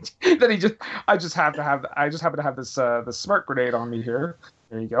I just happen to have this smart grenade on me here.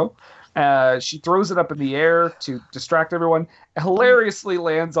 There you go. She throws it up in the air to distract everyone. Hilariously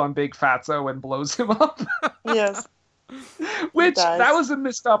lands on Big Fatso and blows him up. Yes. Which does. that was a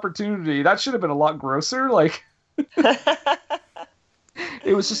missed opportunity. That should have been a lot grosser. Like,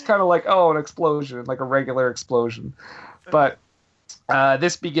 it was just kind of like, oh, an explosion, like a regular explosion. But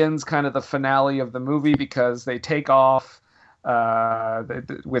this begins kind of the finale of the movie because they take off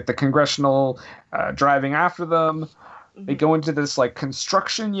with the congressional driving after them. They go into this like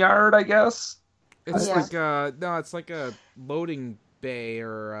construction yard, I guess. It's Yeah. like it's like a loading bay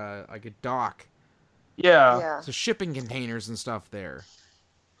or like a dock. Yeah. Yeah. So shipping containers and stuff there.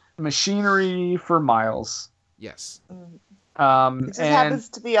 Machinery for miles. Yes. It just and happens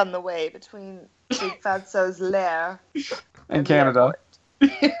to be on the way between Big Fatso's lair in the Canada. Yeah,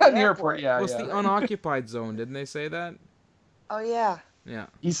 the airport. airport, yeah. Well, it's yeah. the unoccupied zone, didn't they say that? Oh yeah. Yeah.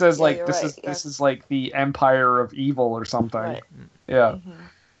 He says Yeah, like you're this right, is yes. this is like the empire of evil or something. Right. Yeah. Mhm.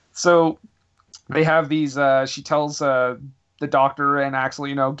 So they have these. She tells the doctor and Axel,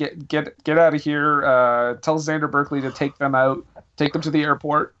 you know, get out of here. Tells Xander Berkeley to take them out, take them to the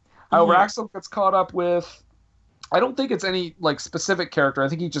airport. However, Axel gets caught up with. I don't think it's any like specific character. I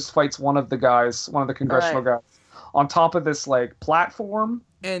think he just fights one of the guys, one of the congressional guys, on top of this like platform.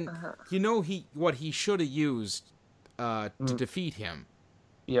 And you know what he should have used to defeat him?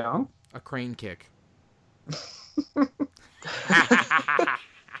 Yeah. A crane kick.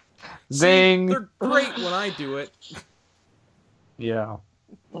 Zing. They're great when I do it. Yeah.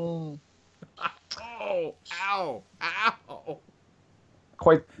 Mm. Oh, ow, ow.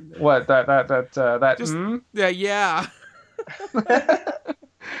 Quite what that. Just yeah.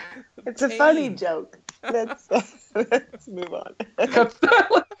 It's a funny joke. Let's move on.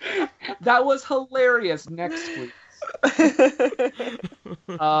 That was hilarious. Next week.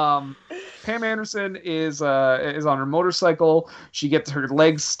 Pam Anderson is on her motorcycle. She gets her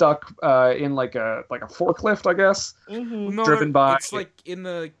legs stuck in like a forklift, I guess. Mm-hmm. No, Driven by- it's like in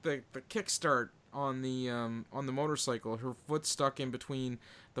the kickstart on the motorcycle. Her foot's stuck in between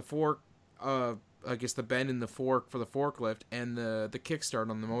the fork, I guess the bend in the fork for the forklift and the kickstart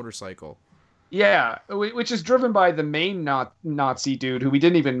on the motorcycle. Yeah, which is driven by the main Nazi dude who we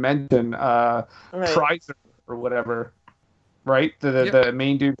didn't even mention, Preiser or whatever, right? The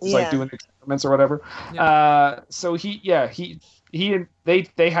main dude who's like doing experiments or whatever. Yeah. So they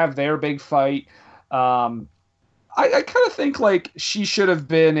have their big fight. I kind of think like she should have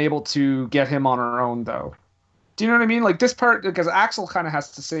been able to get him on her own though. Do you know what I mean? Like this part, because Axel kind of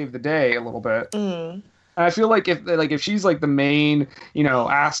has to save the day a little bit. Mm. And I feel like if she's like the main, you know,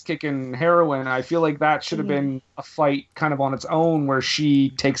 ass kicking heroine, I feel like that should have been a fight kind of on its own where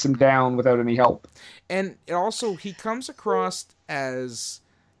she takes him down without any help. And also, he comes across as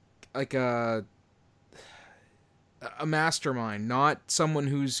like a mastermind, not someone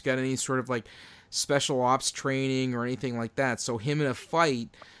who's got any sort of like special ops training or anything like that. So him in a fight,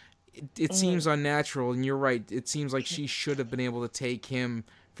 it seems unnatural, and you're right. It seems like she should have been able to take him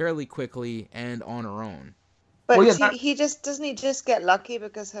fairly quickly and on her own. But Well, yeah, he just doesn't he just get lucky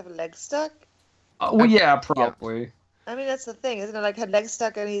because her leg's stuck? Well, yeah, probably. I mean, that's the thing, isn't it? Like, her leg's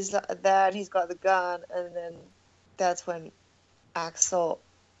stuck and he's there and he's got the gun, and then that's when Axel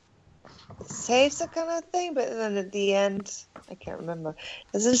saves her kind of thing. But then at the end, I can't remember.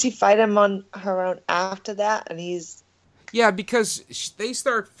 Doesn't she fight him on her own after that? And he's... Yeah, because they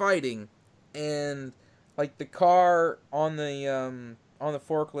start fighting, and like the car on the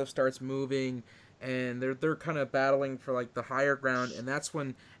forklift starts moving, and they're kind of battling for like the higher ground, and that's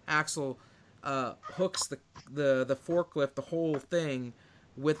when Axel hooks the forklift, the whole thing,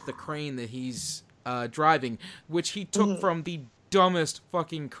 with the crane that he's driving, which he took from the dumbest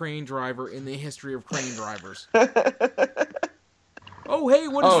fucking crane driver in the history of crane drivers. Oh, hey,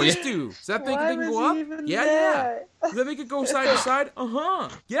 what does this do? Does that make the thing go up? Yeah. Does that make it go side to side?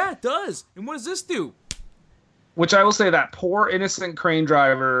 Yeah, it does. And what does this do? Which I will say, that poor innocent crane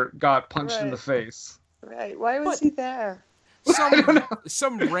driver got punched in the face. Right. Why was he there?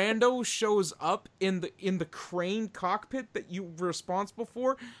 Some rando shows up in the crane cockpit that you were responsible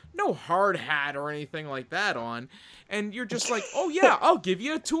for. No hard hat or anything like that on. And you're just like, oh yeah, I'll give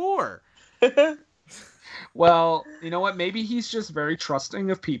you a tour. Well, you know what? Maybe he's just very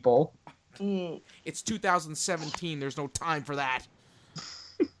trusting of people. It's 2017. There's no time for that.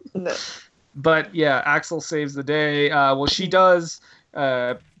 No. But yeah, Axel saves the day. Well, she does.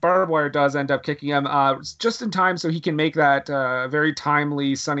 Barbed Wire does end up kicking him just in time so he can make that very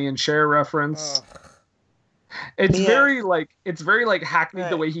timely Sonny and Cher reference. It's very like hackneyed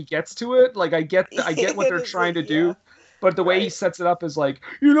the way he gets to it. Like I get what they're trying to do. But the way he sets it up is like,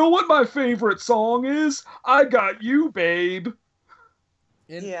 you know what my favorite song is? I Got You, Babe.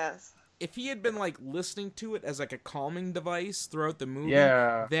 And yes. If he had been like listening to it as like a calming device throughout the movie,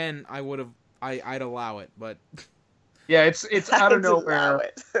 then I'd allow it. But yeah, it's out of nowhere.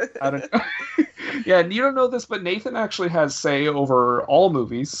 I don't know. Yeah, and you don't know this, but Nathan actually has say over all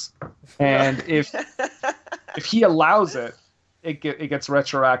movies, and if he allows it, it gets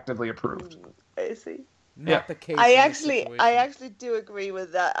retroactively approved. I see. Not the case. I actually do agree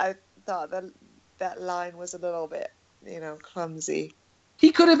with that. I thought that line was a little bit, clumsy.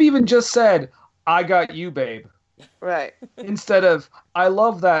 He could have even just said, "I got you, babe." Right. Instead of, "I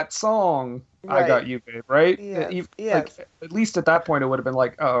love that song, I got you, babe." Right? Yeah. Like, at least at that point, it would have been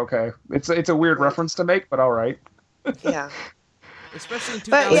like, "Oh, okay." It's a weird reference to make, but all right. Yeah. Especially in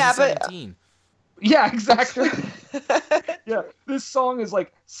 2017. Yeah, exactly. Yeah, this song is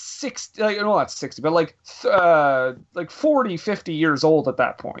like 60, not 60, but like 40, 50 years old at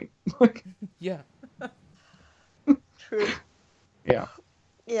that point. Yeah. True. Yeah.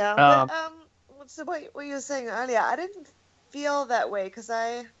 Yeah. So what you were saying earlier, I didn't feel that way because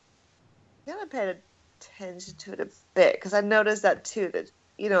I kind of paid attention to it a bit because I noticed that too, that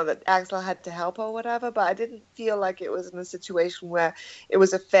that Axel had to help her or whatever, but I didn't feel like it was in a situation where it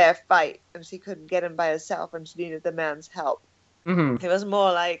was a fair fight and she couldn't get him by herself and she needed the man's help. Mm-hmm. It was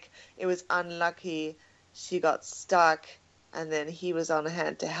more like it was unlucky she got stuck and then he was on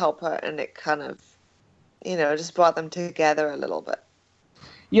hand to help her, and it kind of, just brought them together a little bit.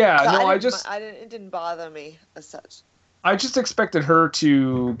 Yeah, so no, it didn't bother me as such. I just expected her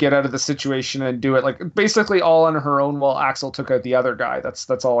to get out of the situation and do it like basically all on her own while Axel took out the other guy. That's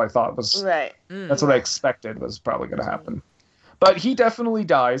all I thought was. Right. That's what I expected was probably going to happen. But he definitely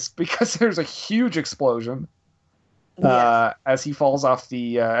dies because there's a huge explosion as he falls off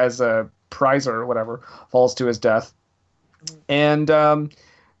as a prizer or whatever falls to his death. And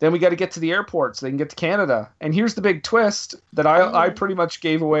then we got to get to the airport so they can get to Canada. And here's the big twist that I pretty much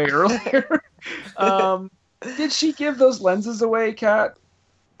gave away earlier. Did she give those lenses away, Kat?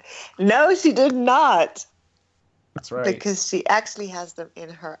 No, she did not. That's right. Because she actually has them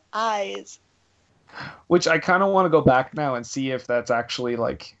in her eyes. Which I kind of want to go back now and see if that's actually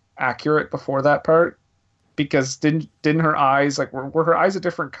like accurate before that part. Because didn't her eyes were her eyes a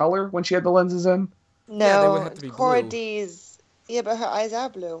different color when she had the lenses in? No, yeah, they would have to be Cora blue. D's. Yeah, but her eyes are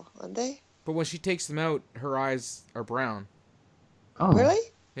blue, aren't they? But when she takes them out, her eyes are brown. Oh, really?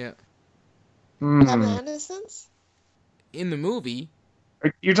 Yeah. Pamela Anderson's? In the movie.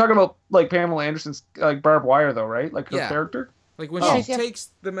 You're talking about like Pamela Anderson's like Barbed Wire though, right? Like her character? Like when she takes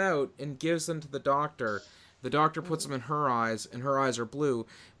them out and gives them to the doctor puts them in her eyes, and her eyes are blue.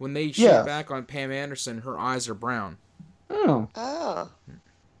 When they shoot back on Pam Anderson, her eyes are brown. Oh. Oh.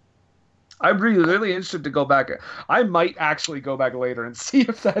 I'm really interested to go back. I might actually go back later and see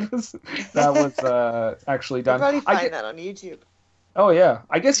if that was actually done. You'll probably find that on YouTube. Oh yeah,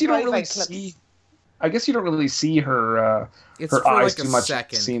 I guess you don't Probably really find clips. see. I guess you don't really see her It's her for eyes like a too much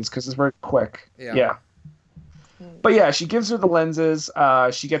second. scenes because it's very quick. Yeah. But yeah, she gives her the lenses.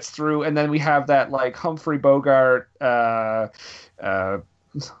 She gets through, and then we have that like Humphrey Bogart, Ingmar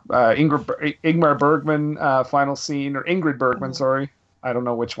Bergman final scene, or Ingrid Bergman, sorry. I don't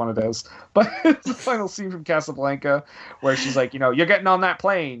know which one it is, but it's the final scene from Casablanca where she's like, you're getting on that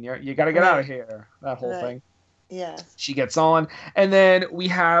plane. You got to get out of here. That whole thing. Yeah. She gets on, and then we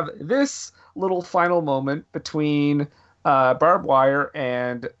have this little final moment between Barbed Wire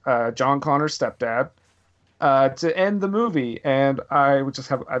and John Connor's stepdad to end the movie. And I would just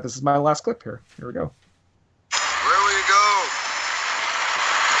have this is my last clip here. Here we go. Where will you go?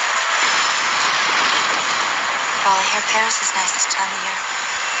 Well, I hear Paris is nice this time of year.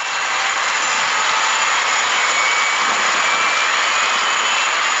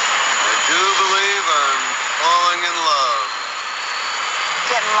 I do believe I'm falling in love.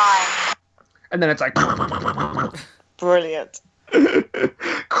 Get in line. And then it's like Brilliant.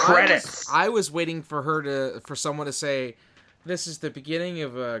 credits. I was waiting for someone to say, "This is the beginning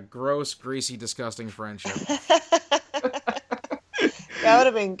of a gross, greasy, disgusting friendship." That would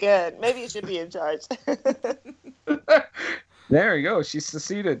have been good. Maybe you should be in charge. There you go. She's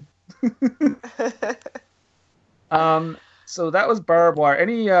seceded. So that was Barbed Wire.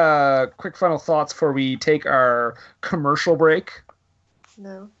 Any quick final thoughts before we take our commercial break?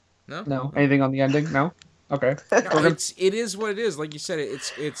 No. No. Anything on the ending? No. Okay. It is what it is. Like you said,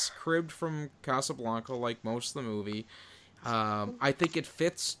 it's cribbed from Casablanca, like most of the movie. I think it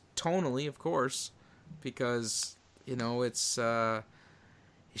fits tonally, of course, because it's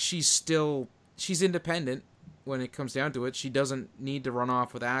she's independent when it comes down to it. She doesn't need to run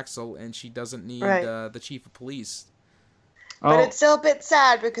off with Axel, and she doesn't need the chief of police. But it's still a bit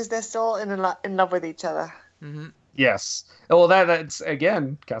sad because they're still in love with each other. Mm-hmm. Yes. Well, that's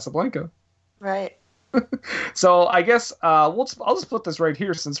again Casablanca. Right. So I guess I'll just put this right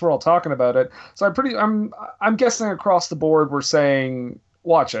here since we're all talking about it. So I'm guessing across the board we're saying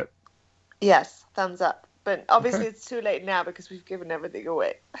watch it. Yes, thumbs up. But obviously it's too late now because we've given everything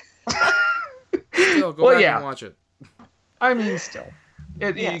away. Still, go back and watch it. I mean, still.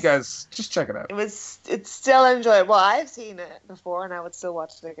 You guys, just check it out. It's still enjoyable. I've seen it before, and I would still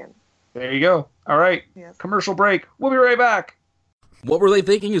watch it again. There you go. All right. Yes. Commercial break. We'll be right back. What Were They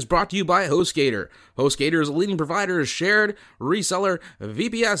Thinking is brought to you by HostGator. HostGator is a leading provider of shared, reseller,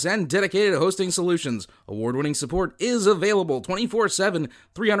 VPS, and dedicated hosting solutions. Award-winning support is available 24/7,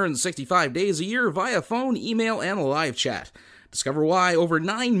 365 days a year via phone, email, and live chat. Discover why over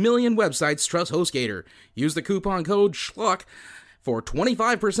 9 million websites trust HostGator. Use the coupon code SCHLUCK for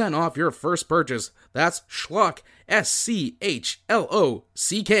 25% off your first purchase. That's SCHLUCK, SCHLOCK,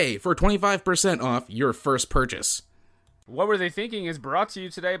 for 25% off your first purchase. What Were They Thinking is brought to you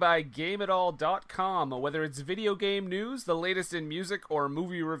today by GameItAll.com. Whether it's video game news, the latest in music, or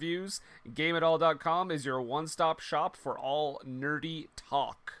movie reviews, GameItAll.com is your one-stop shop for all nerdy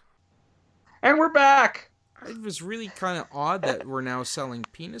talk. And we're back. It was really kind of odd that we're now selling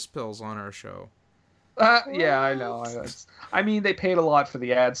penis pills on our show. Yeah, I know. I mean, they paid a lot for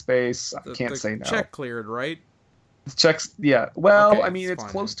the ad space. I can't say no. Check cleared, right? Checks, yeah. Well, Okay, I mean, it's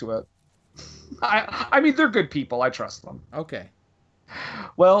fine, close to it. I mean, they're good people. I trust them. Okay.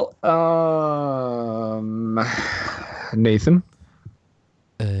 Well, Nathan?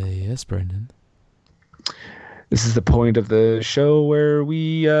 Yes, Brendan? This is the point of the show where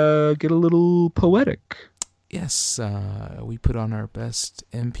we get a little poetic. Yes, we put on our best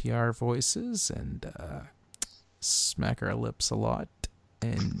NPR voices and smack our lips a lot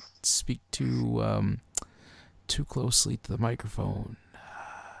and speak too closely to the microphone.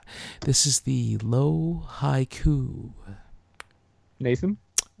 This is the low haiku. Nathan?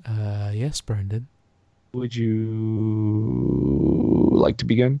 Yes, Brendan. Would you like to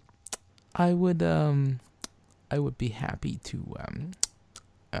begin? I would be happy to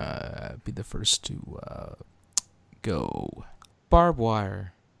be the first to go. Barbed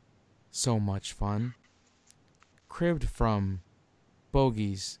Wire. So much fun. Cribbed from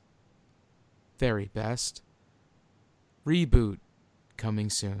Bogey's very best. Reboot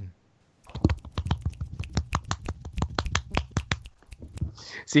coming soon.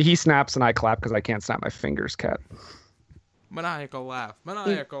 See, he snaps and I clap because I can't snap my fingers, Kat. Maniacal laugh.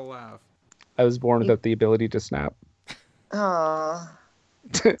 Maniacal laugh. I was born without the ability to snap. Aww.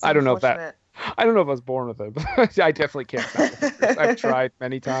 I don't know if I was born with it, but I definitely can't snap my fingers. I've tried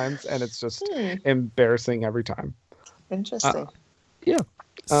many times and it's just embarrassing every time. Interesting. Yeah.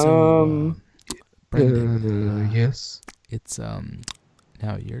 So, Brendan, yes. it's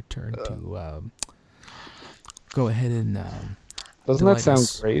now your turn to go ahead and Doesn't that delight sound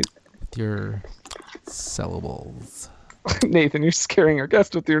us great? with your syllables. Nathan, you're scaring our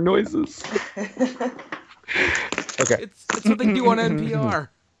guest with your noises. Okay. It's what they do on NPR.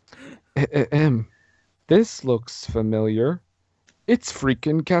 This looks familiar. It's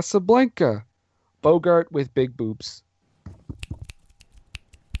freaking Casablanca. Bogart with big boobs.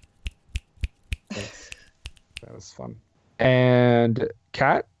 That was fun. And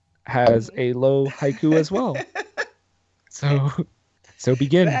Kat has a low haiku as well. So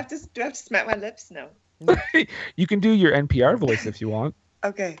begin. Do I have to smack my lips? No. You can do your NPR voice if you want.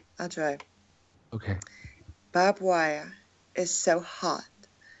 Okay, I'll try. Okay. Barbed wire is so hot.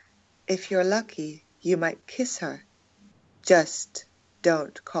 If you're lucky, you might kiss her. Just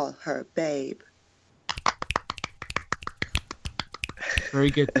don't call her babe. Very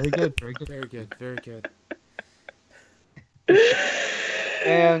good. Very good. Very good.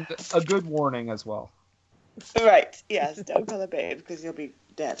 And a good warning as well. Right. Yes. Don't call her babe because you'll be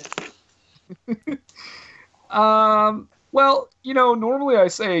dead. Well, normally I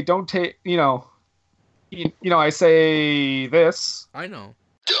say don't take, I say this. I know.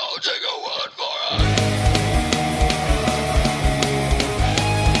 Don't take a word for it.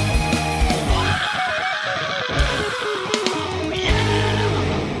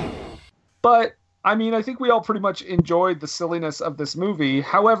 But I think we all pretty much enjoyed the silliness of this movie.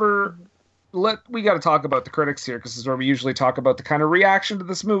 However, we got to talk about the critics here because this is where we usually talk about the kind of reaction to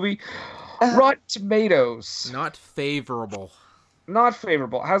this movie. Rotten Tomatoes. Not favorable. Not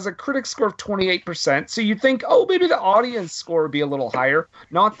favorable. Has a critic score of 28%. So you'd think, maybe the audience score would be a little higher.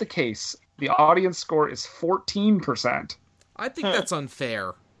 Not the case. The audience score is 14%. I think that's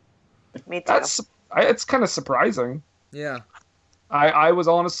unfair. Me too. It's kind of surprising. Yeah. I was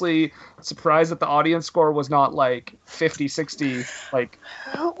honestly surprised that the audience score was not like 50, 60.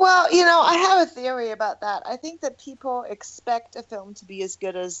 Well, I have a theory about that. I think that people expect a film to be as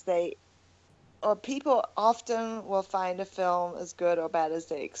good as or people often will find a film as good or bad as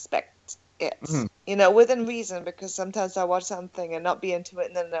they expect it. Mm-hmm. Within reason, because sometimes I'll watch something and not be into it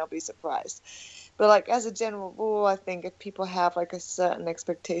and then they'll be surprised. But as a general rule, I think if people have a certain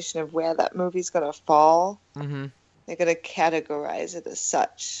expectation of where that movie's going to fall, mm-hmm. they're going to categorize it as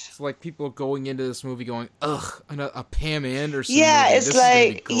such. It's people going into this movie going, ugh, a Pam Anderson yeah, movie. It's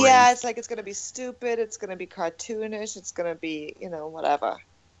it's going to be stupid, it's going to be cartoonish, it's going to be, whatever.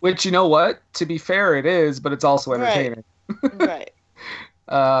 Which, you know what? To be fair, it is, but it's also entertaining. Right.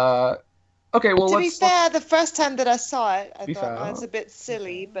 Okay, well, to be fair, the first time that I saw it, I thought, it's a bit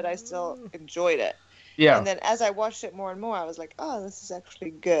silly, but I still enjoyed it. Yeah. And then as I watched it more and more, I was like, oh, this is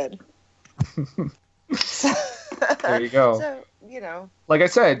actually good. There you go. So, like I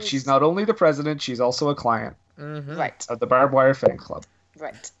said, she's not only the president, she's also a client. Mm-hmm. Right. Of the Barbed Wire Fan Club.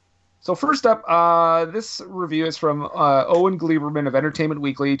 Right. So first up, this review is from Owen Gleiberman of Entertainment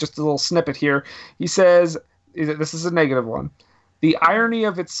Weekly. Just a little snippet here. He says, this is a negative one. The irony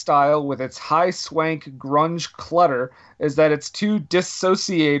of its style with its high swank grunge clutter is that it's too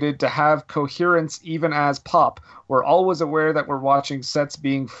dissociated to have coherence even as pop. We're always aware that we're watching sets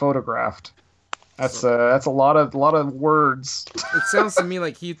being photographed. That's a lot of words. It sounds to me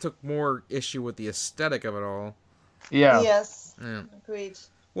like he took more issue with the aesthetic of it all. Yeah. Yes. Yeah. Agreed.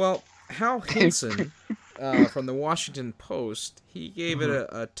 Well, Hal Hinson from the Washington Post, he gave it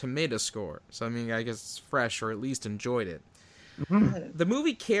a tomato score. So, I guess it's fresh, or at least enjoyed it. Mm-hmm. The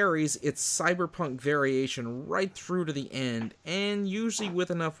movie carries its cyberpunk variation right through to the end, and usually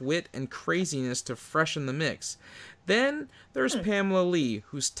with enough wit and craziness to freshen the mix. Then there's Pamela Lee,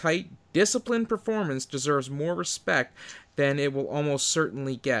 whose tight, disciplined performance deserves more respect than it will almost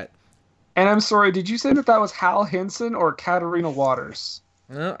certainly get. And I'm sorry, did you say that was Hal Hinson or Katarina Waters?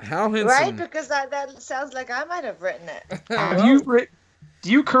 Hal Hinson. Right, because that sounds like I might have written it.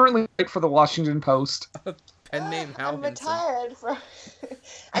 Do you currently write for the Washington Post? Pen name Hal I'm Hinson. retired from.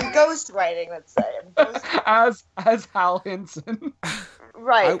 I'm ghostwriting, let's say. As Hal Hinson.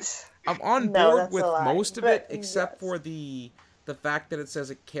 Right. I'm on board with most of it, except for the fact that it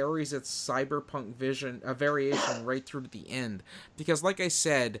says it carries its cyberpunk variation right through to the end. Because, like I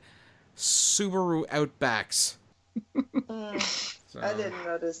said, Subaru Outbacks. So. I didn't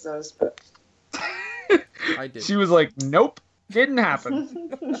notice those, but I did. She was like, "Nope, didn't happen."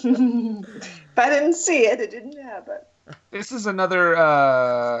 If I didn't see it, it didn't happen. This is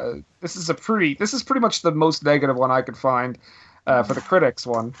another. This is pretty much the most negative one I could find for the critics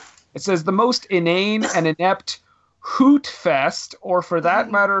one. It says the most inane and inept Hoot Fest, or for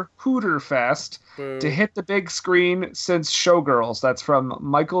that matter, Hooter Fest, to hit the big screen since Showgirls. That's from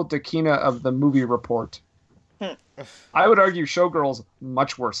Michael Dakina of the Movie Report. I would argue Showgirls,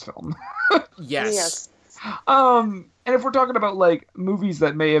 much worse film. Yes. And if we're talking about like movies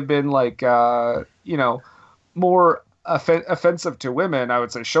that may have been like, more offensive to women, I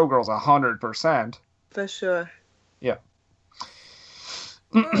would say Showgirls 100%. For sure. Yeah.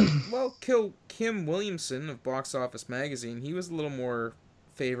 Well, Kim Williamson of Box Office Magazine, he was a little more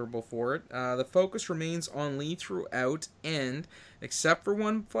favorable for it. The focus remains on Lee throughout, and except for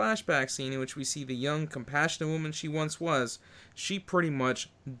one flashback scene in which we see the young, compassionate woman she once was, she pretty much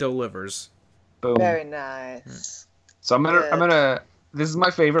delivers. Boom. Very nice. So I'm gonna. This is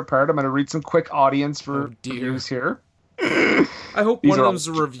my favorite part. I'm gonna read some quick audience reviews here. I hope These one of are all- them's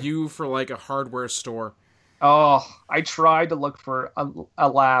a review for like a hardware store. Oh, I tried to look for,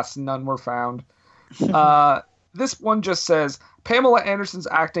 alas, none were found. This one just says, Pamela Anderson's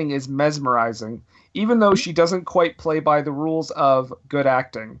acting is mesmerizing, even though she doesn't quite play by the rules of good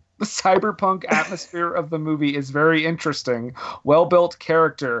acting. The cyberpunk atmosphere of the movie is very interesting. Well-built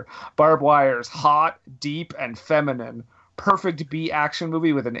character. Barb Wire's hot, deep, and feminine. Perfect B-action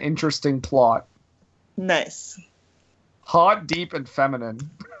movie with an interesting plot. Nice. Hot, deep, and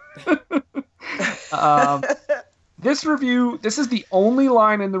feminine. This is the only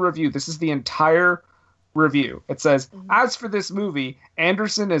line in the review. This is the entire review. It says, as for this movie,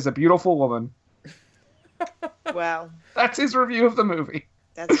 Anderson is a beautiful woman. Wow. That's his review of the movie.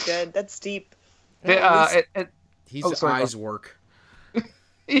 That's good. That's deep. He's eyes work.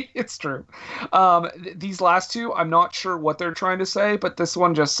 It's true. These last two, I'm not sure what they're trying to say, but this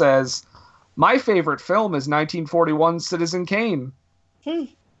one just says, my favorite film is 1941's Citizen Kane.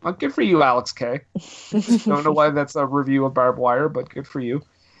 Well, good for you, Alex K. Don't know why that's a review of Barbed Wire, but good for you.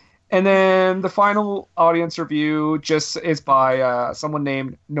 And then the final audience review just is by someone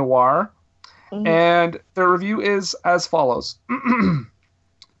named Noir. And their review is as follows.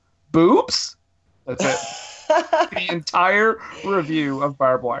 Boobs? That's it. The entire review of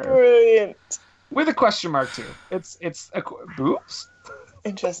Barbed Wire. Brilliant. With a question mark, too. It's boobs?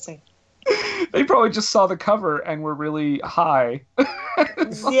 Interesting. They probably just saw the cover and were really high.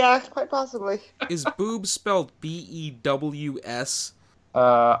 Yeah, quite possibly. Is boobs spelled B-E-W-S?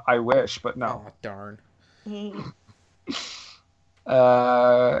 I wish, but no. Oh, darn.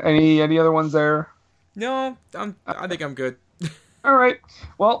 Any other ones there? No, I think I'm good. All right.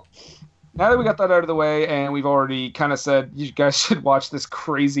 Well, now that we got that out of the way, and we've already kind of said you guys should watch this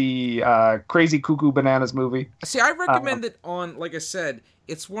crazy cuckoo bananas movie. See, I recommend it on, like I said,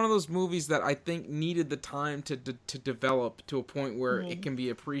 it's one of those movies that I think needed the time to develop to a point where it can be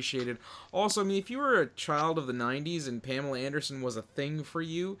appreciated. Also, I mean, if you were a child of the 90s and Pamela Anderson was a thing for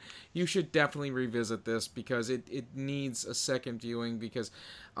you, you should definitely revisit this because it needs a second viewing because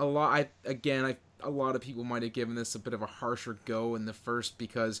a lot of people might have given this a bit of a harsher go in the first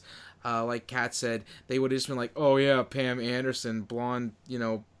because, like Kat said, they would have just been like, oh yeah, Pam Anderson, blonde,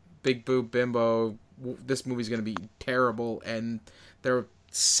 big boob bimbo, this movie's going to be terrible, and they're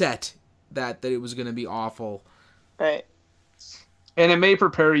set that it was going to be awful. Right. And it may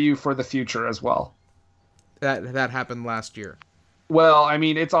prepare you for the future as well. That happened last year. Well, I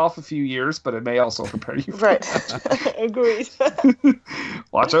mean, it's off a few years, but it may also prepare you for Right. Agreed.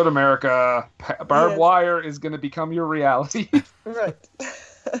 Watch out, America. Barbed Wire is going to become your reality. Right.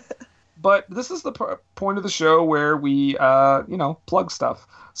 But this is the point of the show where we, plug stuff.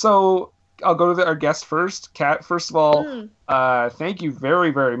 So I'll go to our guest first. Kat, first of all, thank you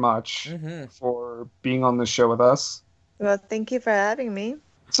very, very much for being on this show with us. Well, thank you for having me.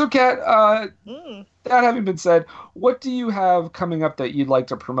 So, Kat, that having been said, what do you have coming up that you'd like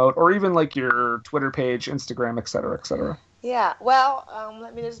to promote, or even like your Twitter page, Instagram, et cetera, et cetera? Yeah, well,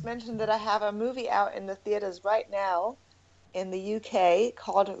 let me just mention that I have a movie out in the theaters right now in the UK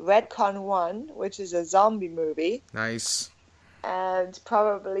called Redcon 1, which is a zombie movie. Nice. And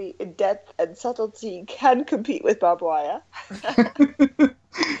probably in depth and subtlety can compete with Barbed Wire.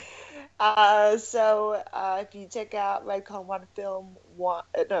 So if you check out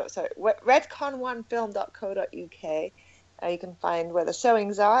redcon1film.co.uk, you can find where the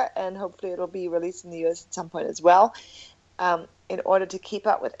showings are, and hopefully it'll be released in the US at some point as well. In order to keep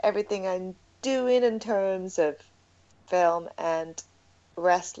up with everything I'm doing in terms of film and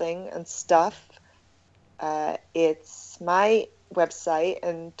wrestling and stuff, it's my website,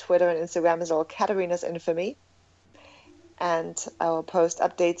 and Twitter and Instagram is all Katarina's Infamy. And I will post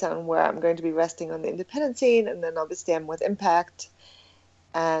updates on where I'm going to be resting on the independent scene, and then obviously I'm with Impact,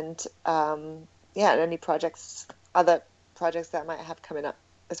 and and any other projects that I might have coming up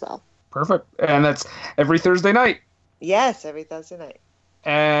as well. Perfect. And that's every Thursday night. Yes, every Thursday night.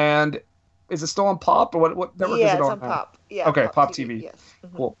 And is it still on Pop, or what network is it it's on on now? Pop. Yeah, Okay, Pop TV. Yes.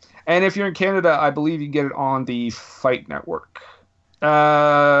 Mhm. Cool. And if you're in Canada, I believe you can get it on the Fight Network.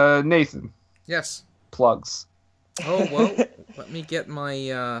 Nathan, Yes. plugs. Oh, well, let me get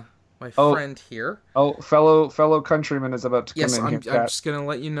my my Oh. friend here. Oh, fellow countryman is about to come Yes, in I'm here. Pat. just gonna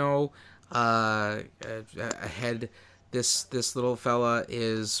let you know ahead. This little fella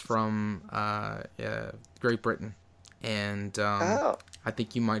is from Great Britain, and Oh. I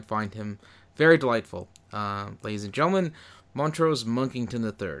think you might find him very delightful. Ladies and gentlemen, Montrose Monkington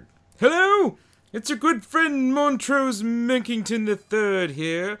III. Hello! It's your good friend Montrose Monkington III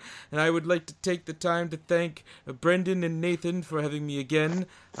here, and I would like to take the time to thank Brendan and Nathan for having me again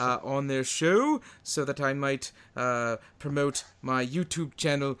on their show, so that I might promote my YouTube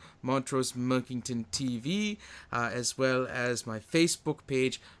channel, Montrose Monkington TV, as well as my Facebook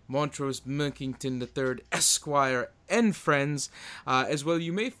page, Montrose Monkington III Esquire and Friends. As well,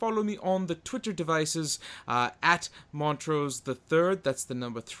 you may follow me on the Twitter devices at Montrose III, that's the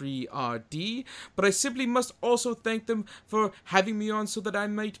number 3RD. But I simply must also thank them for having me on so that I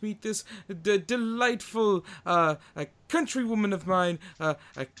might meet this delightful countrywoman of mine, a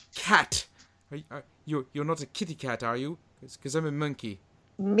cat. You're not a kitty cat, are you? Because I'm a monkey.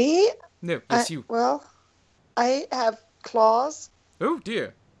 Me? No, yes, you. Well, I have claws. Oh,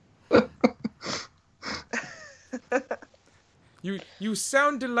 dear. You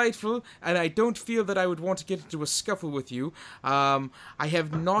sound delightful, and I don't feel that I would want to get into a scuffle with you. I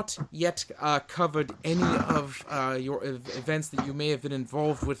have not yet covered any of your events that you may have been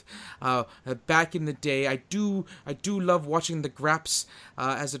involved with back in the day. I do love watching the Graps,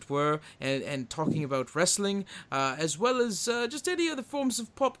 as it were, and talking about wrestling, as well as just any other forms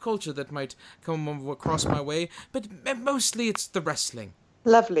of pop culture that might come across my way. But mostly it's the wrestling.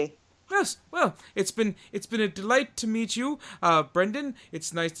 Lovely. Yes, well, it's been a delight to meet you, Brendan.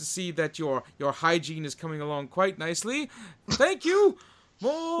 It's nice to see that your hygiene is coming along quite nicely. Thank you.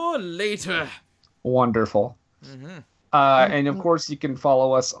 More later. Wonderful. Mm-hmm. And of course, you can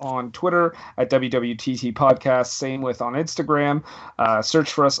follow us on Twitter at WWTT Podcast. Same with on Instagram.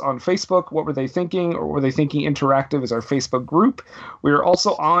 Search for us on Facebook. What Were They Thinking? Or Were They Thinking Interactive is our Facebook group. We are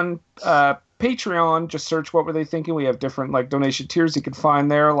also on Patreon. Just search What Were They Thinking. We have different donation tiers you can find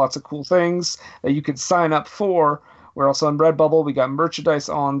there. Lots of cool things that you can sign up for. We're also on Redbubble. We got merchandise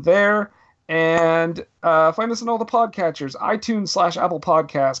on there. And find us on all the podcatchers, iTunes/Apple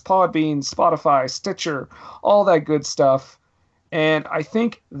Podcasts, Podbean, Spotify, Stitcher, all that good stuff. And I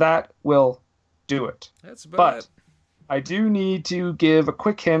think that will do it. That's about it. I do need to give a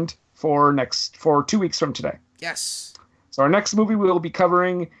quick hint for 2 weeks from today. Yes. So our next movie we will be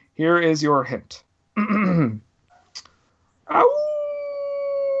covering, here is your hint. Ow!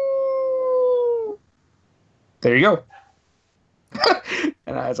 There you go.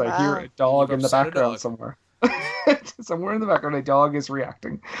 And as I hear a dog in the background somewhere. Somewhere in the background, a dog is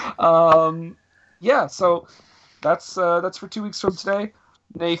reacting. Yeah, so that's for 2 weeks from today.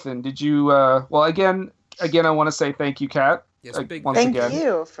 Nathan, did you... well, again, I want to say thank you, Kat. Yes, Thank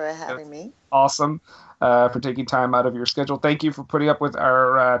you for having me. Awesome. For taking time out of your schedule. Thank you for putting up with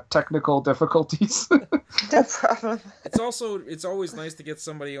our technical difficulties. No problem. It's always nice to get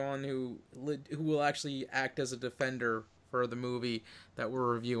somebody on who will actually act as a defender for the movie that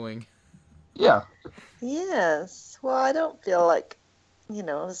we're reviewing. Yeah. Yes. Well, I don't feel like,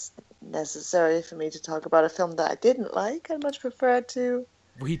 it's necessary for me to talk about a film that I didn't like. I'd much prefer to...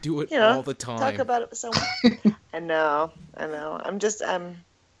 We do it all the time. Talk about it with someone. I know. I'm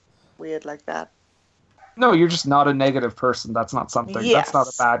weird like that. No, you're just not a negative person. That's not something. Yes.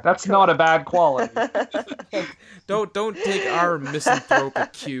 That's not a bad quality. Don't take our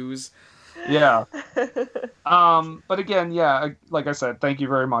misanthropic cues. Yeah. But again, like I said, thank you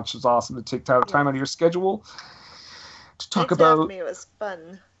very much. It was awesome to take time out of your schedule to talk about. Me. It was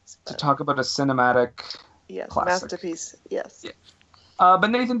fun. To talk about a cinematic classic. Masterpiece. Yes. Yeah.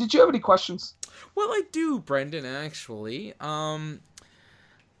 But Nathan, did you have any questions? Well, I do, Brendan. Actually, I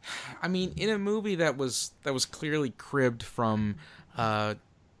mean, in a movie that was clearly cribbed from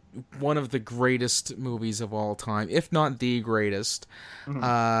one of the greatest movies of all time, if not the greatest,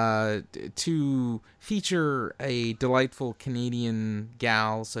 to feature a delightful Canadian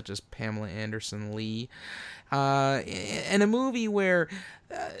gal such as Pamela Anderson Lee, in a movie where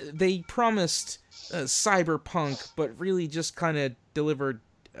they promised cyberpunk, but really just kind of delivered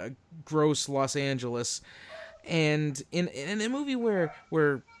gross Los Angeles, and in a movie where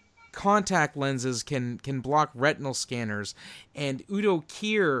contact lenses can block retinal scanners, and Udo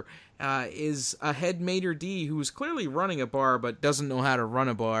Kier is a head maitre d' who's clearly running a bar but doesn't know how to run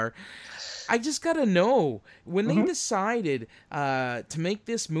a bar. I just gotta know, when they decided to make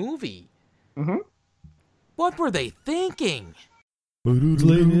this movie, what were they thinking?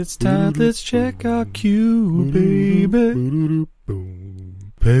 It's time, let's check our cue, baby.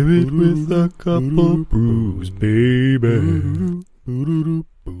 Pair it with a couple brews, baby.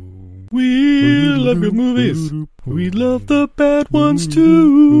 We love good movies. We love the bad ones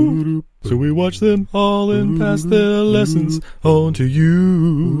too. So we watch them all and pass their lessons on to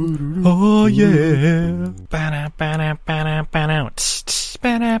you. Oh yeah.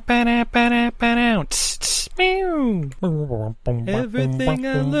 Everything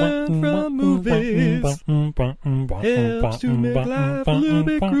I learned from movies helps to make life a little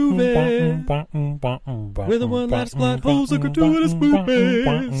bit groovy. With a one-last plot holes and gratuitous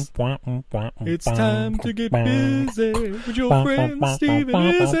movies. It's time to get busy with your friend Steve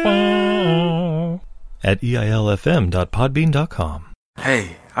and Izzy. At eilfm.podbean.com.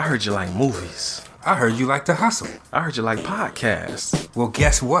 Hey, I heard you like movies. I heard you like to hustle. I heard you like podcasts. Well,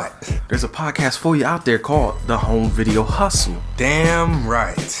 guess what? There's a podcast for you out there called The Home Video Hustle. Damn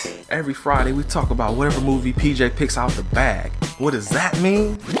right. Every Friday we talk about whatever movie PJ picks out the bag. What does that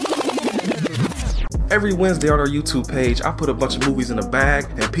mean? Every Wednesday on our YouTube page, I put a bunch of movies in a bag,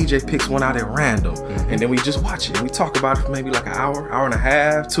 and PJ picks one out at random. And then we just watch it. We talk about it for maybe like an hour, hour and a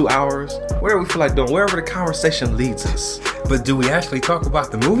half, 2 hours, whatever we feel like doing, wherever the conversation leads us. But do we actually talk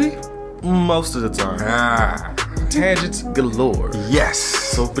about the movie? Most of the time. Tangents galore. Yes.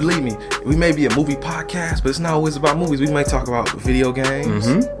 So believe me, we may be a movie podcast, but it's not always about movies. We may talk about video games,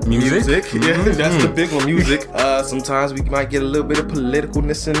 music. Yeah, that's the big one, music. Sometimes we might get a little bit of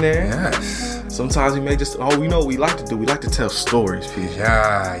politicalness in there. Yes. Sometimes we may just, we know what we like to do. We like to tell stories, PJ.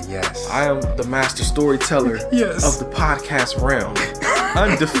 Yes. I am the master storyteller of the podcast realm.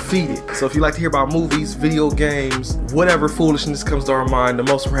 Undefeated. So if you like to hear about movies, video games, whatever foolishness comes to our mind, the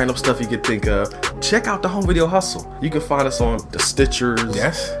most random stuff you could think of, check out The Home Video Hustle. You can find us on the Stitchers,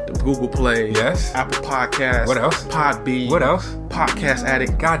 the Google Play, Apple Podcasts, what else? Podbean, what else? Podcast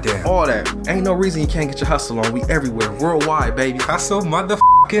Addict, goddamn, all that. Ain't no reason you can't get your hustle on. We everywhere, worldwide, baby. Hustle,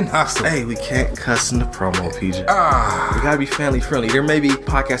 motherfucking hustle. Hey, we can't cuss in the promo, PJ. We gotta be family friendly. There may be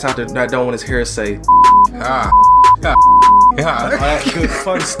podcasts out there that don't want his hair say all that good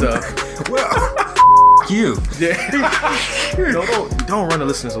fun stuff. Well, you. Don't run the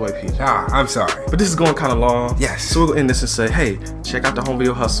listeners away, PJ. I'm sorry. But this is going kind of long. Yes. So we're going to end this and say, hey, check out The Home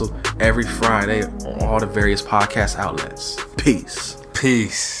Video Hustle every Friday on all the various podcast outlets. Peace.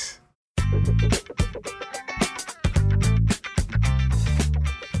 Peace.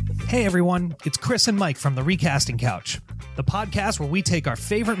 Hey everyone, it's Chris and Mike from The Recasting Couch, the podcast where we take our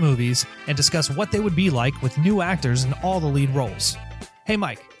favorite movies and discuss what they would be like with new actors in all the lead roles. Hey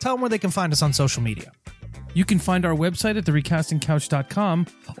Mike, tell them where they can find us on social media. You can find our website at therecastingcouch.com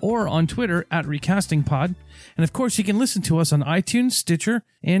or on Twitter at recastingpod. And of course, you can listen to us on iTunes, Stitcher,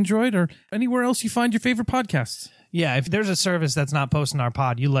 Android, or anywhere else you find your favorite podcasts. Yeah, if there's a service that's not posting our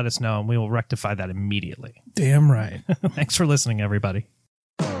pod, you let us know and we will rectify that immediately. Damn right. Thanks for listening, everybody.